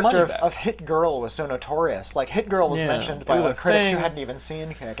everyone think made their money the back. character of Hit Girl was so notorious. Like, Hit Girl was mentioned by like critics who hadn't even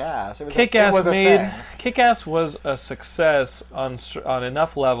seen Kick-Ass. Kick-Ass was a success on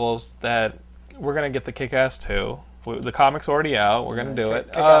enough levels that we're gonna get the Kick-Ass 2. The comic's already out. We're gonna do it.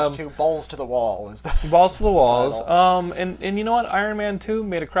 Kick-Ass 2, Balls to the Wall is the Balls to the Walls. title. And you know what? Iron Man 2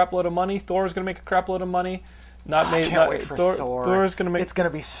 made a crap load of money. Thor's gonna make a crap load of money. I can't wait for Thor. Thor's gonna make. It's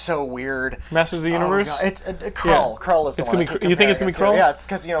gonna be so weird. Masters of the Universe. Oh, it's Krull. Yeah. Krull is the It's one. gonna be. You think it's gonna be Krull? Yeah, it's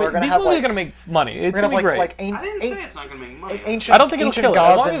because we're gonna these have movies like are gonna make money. It's we're gonna be great. like I didn't say it's not going to make money. ancient. I don't think it'll ancient kill it.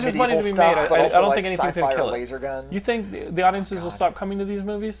 As gods long and as there's money medieval to be made, stuff, but I also don't like think anything's gonna sci-fi kill or it. laser guns. You think the audiences will stop coming to these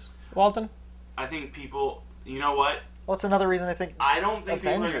movies, Walton? I think people. You know what? Well, it's another reason I think. I don't think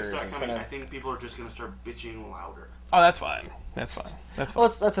people are going to Avengers start is coming. gonna- I think people are just going to start bitching louder. Oh, that's fine. That's fine. That's fine. Well,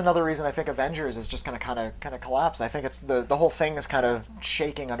 that's another reason I think Avengers is just going to kind of collapse. I think it's the whole thing is kind of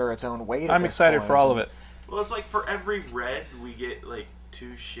shaking under its own weight. I'm excited for all of it. Well, it's like for every Red, we get like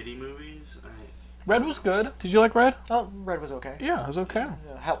 2 shitty movies. Red was good. Did you like Red? Oh, Red was okay. Yeah, it was okay.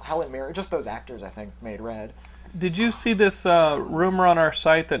 Helen Mirren, just those actors I think made Red. Did you see this rumor on our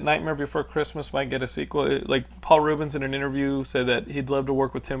site that Nightmare Before Christmas might get a sequel? Like Paul Rubens in an interview said that he'd love to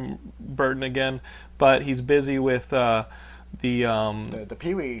work with Tim Burton again, but he's busy with the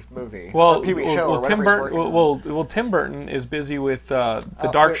Pee-wee movie. Well, or Pee-wee show. well, or Tim whatever he's Burton. working on. Well, Tim Burton is busy with the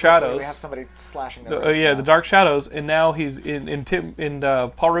Oh, Dark wait, Shadows. we have somebody slashing their wrists Yeah, now. the Dark Shadows, and now he's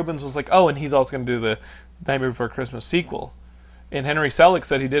Paul Rubens was like, oh, and he's also going to do the Nightmare Before Christmas sequel. And Henry Selick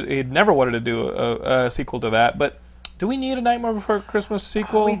said he'd never wanted to do a sequel to that, but. Do we need a Nightmare Before Christmas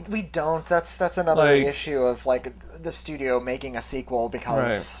sequel? We don't. That's another Like- issue of like the studio making a sequel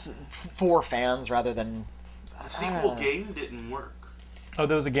because for fans rather than The sequel game didn't work. Oh,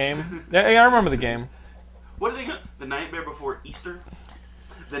 there was a game? Yeah, I remember the game. What are they going to... The Nightmare Before Easter?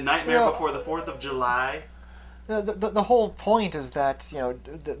 The Nightmare Before the 4th of July? The whole point is that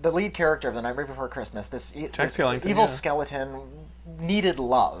the lead character of The Nightmare Before Christmas, this Skellington, evil yeah. skeleton, needed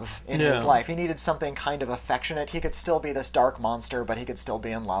love in his life. He needed something kind of affectionate. He could still be this dark monster, but he could still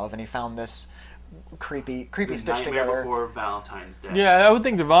be in love. And he found this creepy The stitched Nightmare together. Before Valentine's Day. Yeah, I would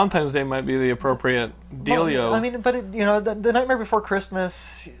think the Valentine's Day might be the appropriate dealio. Well, I mean, but the Nightmare Before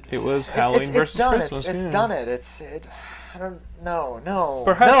Christmas. It was Halloween versus done. Christmas. It's yeah. done. I don't. No.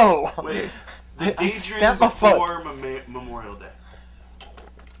 Perhaps- No. Wait, the I Daydream stamped my foot. Before Memorial Day.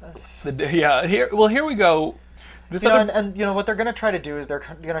 Here we go. This And what they're going to try to do is they're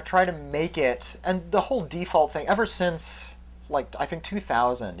going to try to make it, and the whole default thing ever since like I think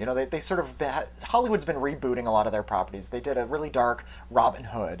 2000. They sort of Hollywood's been rebooting a lot of their properties. They did a really dark Robin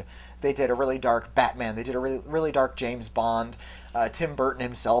Hood. They did a really dark Batman. They did a really, really dark James Bond. Tim Burton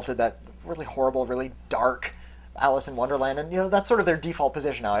himself did that really horrible, really dark Alice in Wonderland, and that's sort of their default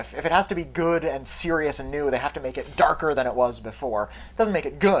position now. If it has to be good and serious and new, they have to make it darker than it was before. It doesn't make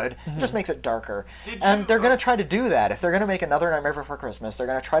it good, it just makes it darker. And they're going to try to do that. If they're going to make another Nightmare Before Christmas, they're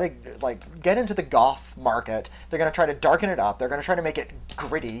going to try to get into the goth market. They're going to try to darken it up. They're going to try to make it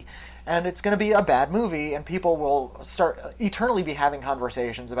gritty. And it's going to be a bad movie, and people will start eternally be having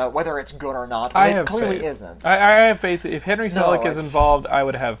conversations about whether it's good or not. But it clearly isn't. I have faith. If Henry Selick is involved, I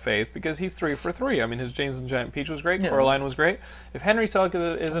would have faith because he's 3 for 3. I mean, his James and Giant Peach was great. Coraline was great. If Henry Selick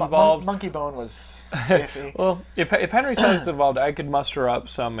is involved, Monkey Bone was iffy. Well, if Henry Selick's involved, I could muster up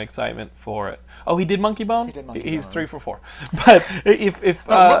some excitement for it. Oh, he did Monkey Bone. He did Monkey He's Bone. 3 for 4. But if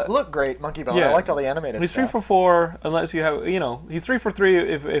look great, Monkey Bone. I liked all the animated he's stuff. 3 for 4, unless you have he's 3 for 3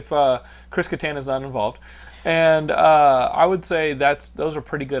 if Chris Kattan is not involved, and I would say those are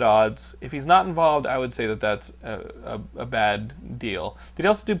pretty good odds. If he's not involved, I would say that's a bad deal. Did he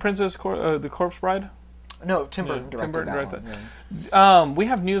also do Princess the Corpse Bride? No, Tim Burton directed that one. Yeah. We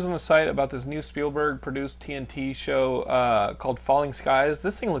have news on the site about this new Spielberg-produced TNT show called Falling Skies.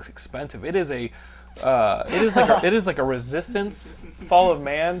 This thing looks expensive. It is it is like a Resistance, Fall of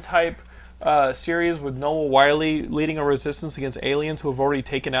Man type series with Noah Wiley leading a resistance against aliens who have already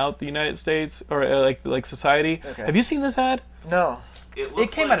taken out the United States or like society. Okay. Have you seen this ad? No.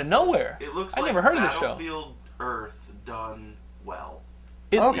 It came out of nowhere. It looks I like never heard of this show. Battlefield Earth done well.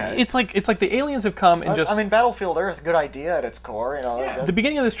 It's like the aliens have come and just. I mean, Battlefield Earth, good idea at its core. You know, Yeah. The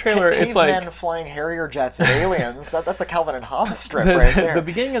beginning of this trailer, it's like cavemen flying Harrier jets at aliens. That's a Calvin and Hobbes strip right there. The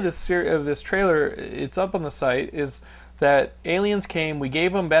beginning of this trailer, it's up on the site, is that aliens came, we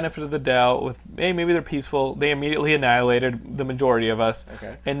gave them benefit of the doubt with, hey, maybe they're peaceful. They immediately annihilated the majority of us.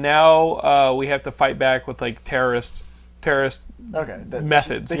 Okay. And now we have to fight back with like terrorist methods.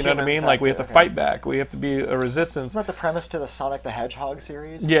 the You know what I mean? humans Like we have have to to, fight back. We have to be a resistance. Isn't that the premise to the Sonic the Hedgehog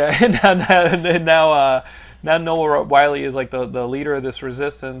series? Yeah, and now Noah Wiley is like the leader of this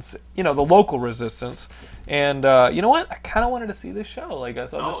resistance, the local resistance. And you know what? I kind of wanted to see this show. Like I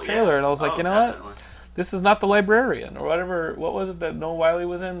saw this trailer, and I was like, you know definitely. what? This is not The Librarian or whatever. What was it that Noah Wiley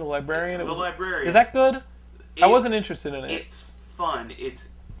was in? The Librarian. Librarian. Is that good? I wasn't interested in it. It's fun. It's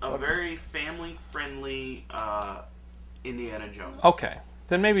a very family-friendly Indiana Jones. Okay,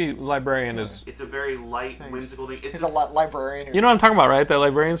 then maybe Librarian is. It's a very light, whimsical thing. He's a librarian. You know what I'm talking about, right? That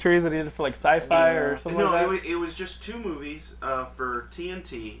Librarian series that he did for like sci-fi or something No, like that. it was just 2 movies for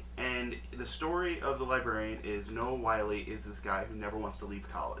TNT, and the story of the Librarian is Noah Wiley is this guy who never wants to leave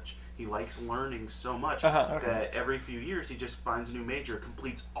college. He likes learning so much that every few years he just finds a new major,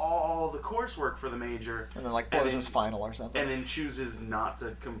 completes all the coursework for the major, and then blows his final or something. and then chooses not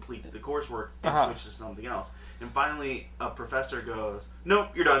to complete the coursework and switches to something else. And finally, a professor goes, "Nope,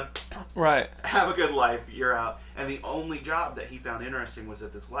 you're done. Right. Have a good life. You're out." And the only job that he found interesting was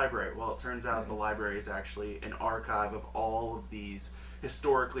at this library. Well, it turns out the library is actually an archive of all of these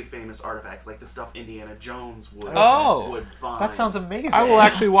historically famous artifacts, like the stuff Indiana Jones would find. That sounds amazing. I will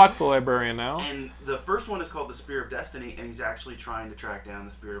actually watch The Librarian now. And the first one is called The Spear of Destiny, and he's actually trying to track down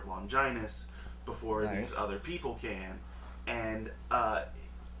the Spear of Longinus before these other people can. And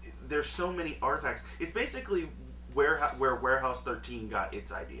there's so many artifacts. It's basically where Warehouse 13 got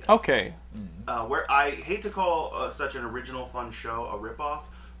its idea. Okay. Where I hate to call such an original, fun show a ripoff,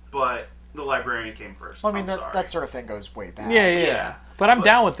 but The Librarian came first. Well, I mean, that sort of thing goes way back. Yeah. But I'm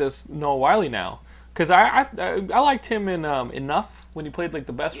down with this Noah Wiley now. Because I liked him in Enough, when he played like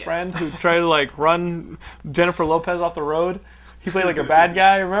the best friend who tried to like run Jennifer Lopez off the road. He played like a bad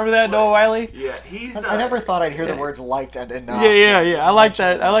guy. Remember that, Noah Wiley? Yeah, he's. I never thought I'd hear the words "liked" and "enough." Yeah. I liked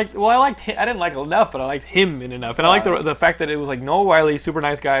that. I liked him. I didn't like Enough, but I liked him in Enough. And I liked the fact that it was like Noah Wiley, super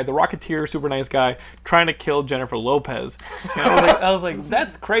nice guy, the Rocketeer, super nice guy, trying to kill Jennifer Lopez. And I was like,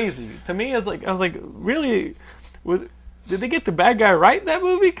 that's crazy. To me, I was like, really? Did they get the bad guy right in that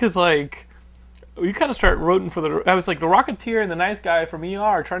movie? Because like, you kind of start rooting for I was like, the Rocketeer and the nice guy from ER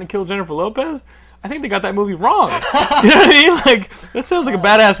are trying to kill Jennifer Lopez. I think they got that movie wrong. You know what I mean? Like, that sounds like a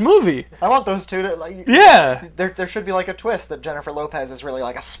badass movie. I want those two to like. Yeah. There should be like a twist that Jennifer Lopez is really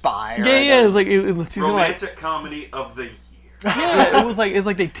like a spy. Or Yeah. It was like season romantic comedy of the year. Yeah, it's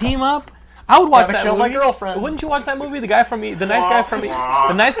like they team up. I would watch that kill movie. my girlfriend. Wouldn't you watch that movie? The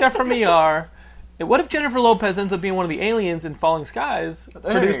nice guy from ER. What if Jennifer Lopez ends up being one of the aliens in Falling Skies,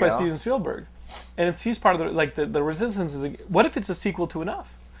 produced by Steven Spielberg, and she's part of the resistance? What if it's a sequel to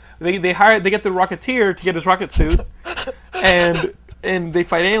Enough? They get the Rocketeer to get his rocket suit, and they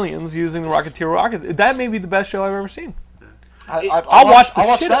fight aliens using the Rocketeer rocket. That may be the best show I've ever seen. I'll watch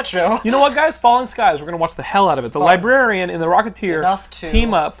that show. You know what, guys? Fallen Skies. We're gonna watch the hell out of it. The Librarian and the Rocketeer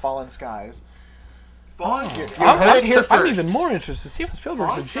team up. Fallen Skies. Fallen I'm even more interested. Steven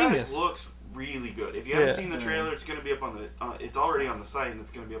Spielberg's a genius. Skies looks really good. If you haven't seen the trailer, it's gonna be up on the. It's already on the site, and it's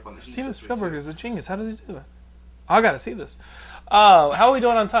gonna be up on the. Steven Spielberg is a genius. How does he do it? I gotta see this. How are we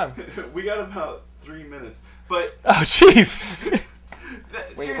doing on time? We got about 3 minutes, but oh jeez.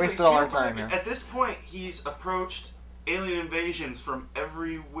 We wasted all our time here. At this point, he's approached alien invasions from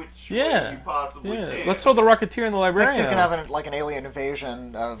every which way you possibly can. Let's throw the Rocketeer in the Librarian. Next, he's gonna have an alien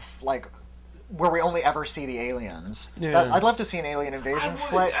invasion of like. Where we only ever see the aliens. Yeah. I'd love to see an alien invasion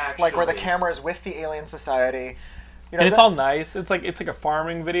flick, like where the camera is with the alien society. You know, and it's all nice. It's like a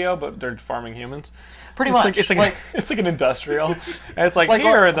farming video, but they're farming humans. Pretty much. It's like an industrial. And it's like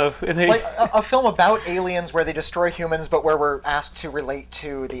here like a film about aliens where they destroy humans, but where we're asked to relate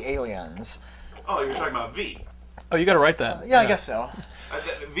to the aliens. Oh, you're talking about V. Oh, you got to write that. Yeah, I guess so.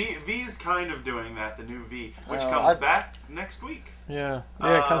 V is kind of doing that, the new V, which comes back next week. Yeah,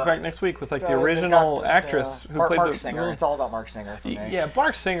 it comes back next week with like the original actress who played Mark Singer. It's all about Mark Singer for me. Yeah,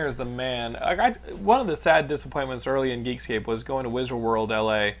 Mark Singer is the man. One of the sad disappointments early in Geekscape was going to Wizard World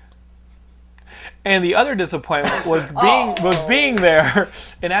LA. And the other disappointment was being there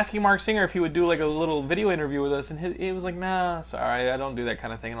and asking Mark Singer if he would do like a little video interview with us, and he was like, "Nah, sorry, I don't do that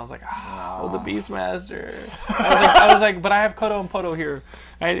kind of thing." And I was like, "Oh, the Beastmaster." I was like, "But I have Kodo and Poto here.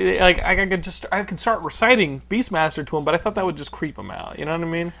 I could start reciting Beastmaster to him, but I thought that would just creep him out. You know what I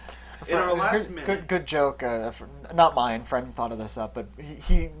mean?" In our last minute. Good joke. Not mine. Friend thought of this up, but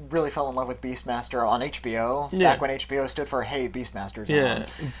he really fell in love with Beastmaster on HBO. Yeah. Back when HBO stood for Hey Beastmaster's Yeah, on.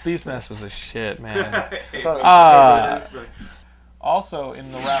 Beastmaster was a shit, man. But- Also,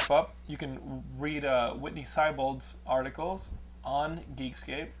 in the wrap up, you can read Witney Siebold's articles on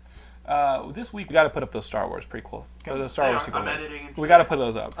Geekscape. This week we got to put up those Star Wars prequel. Those Star Wars sequel ones. We got to put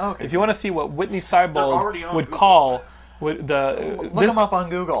those up. Okay. If you want to see what Witney Siebold would Google. call Look them up on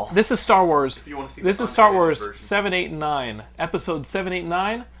Google. this is Star Wars. If you want to see This the is Star unedited Wars version. 7, 8, and 9. Episode 7, 8, and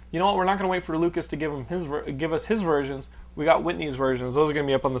 9. You know what? We're not going to wait for Lucas to give us his versions. We got Whitney's versions. Those are going to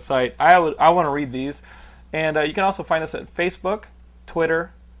be up on the site. I want to read these. And you can also find us at Facebook,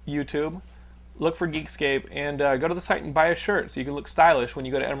 Twitter, YouTube. Look for Geekscape and go to the site and buy a shirt so you can look stylish when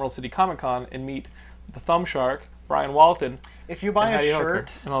you go to Emerald City Comic Con and meet the Thumb Shark, Brian Walton, If you buy and a Heidi Hooker, shirt,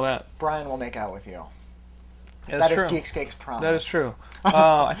 and all that. Brian will make out with you. Yeah, That that's is true. Geekscape's promise. That is true.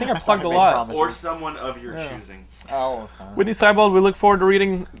 I think I plugged a Big lot. promise. Or someone of your Yeah. choosing. Oh, Witney Siebold, we look forward to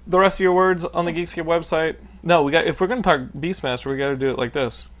reading the rest of your words on the Geekscape website. No, if we're going to talk Beastmaster, we got to do it like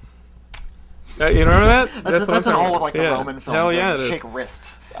this. You remember that? That's what in I'm all of like the yeah. Roman films. Hell that yeah, it is. shake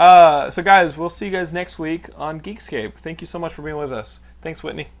wrists. So guys, we'll see you guys next week on Geekscape. Thank you so much for being with us. Thanks,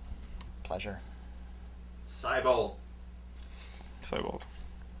 Whitney. Pleasure. Siebold. Siebold.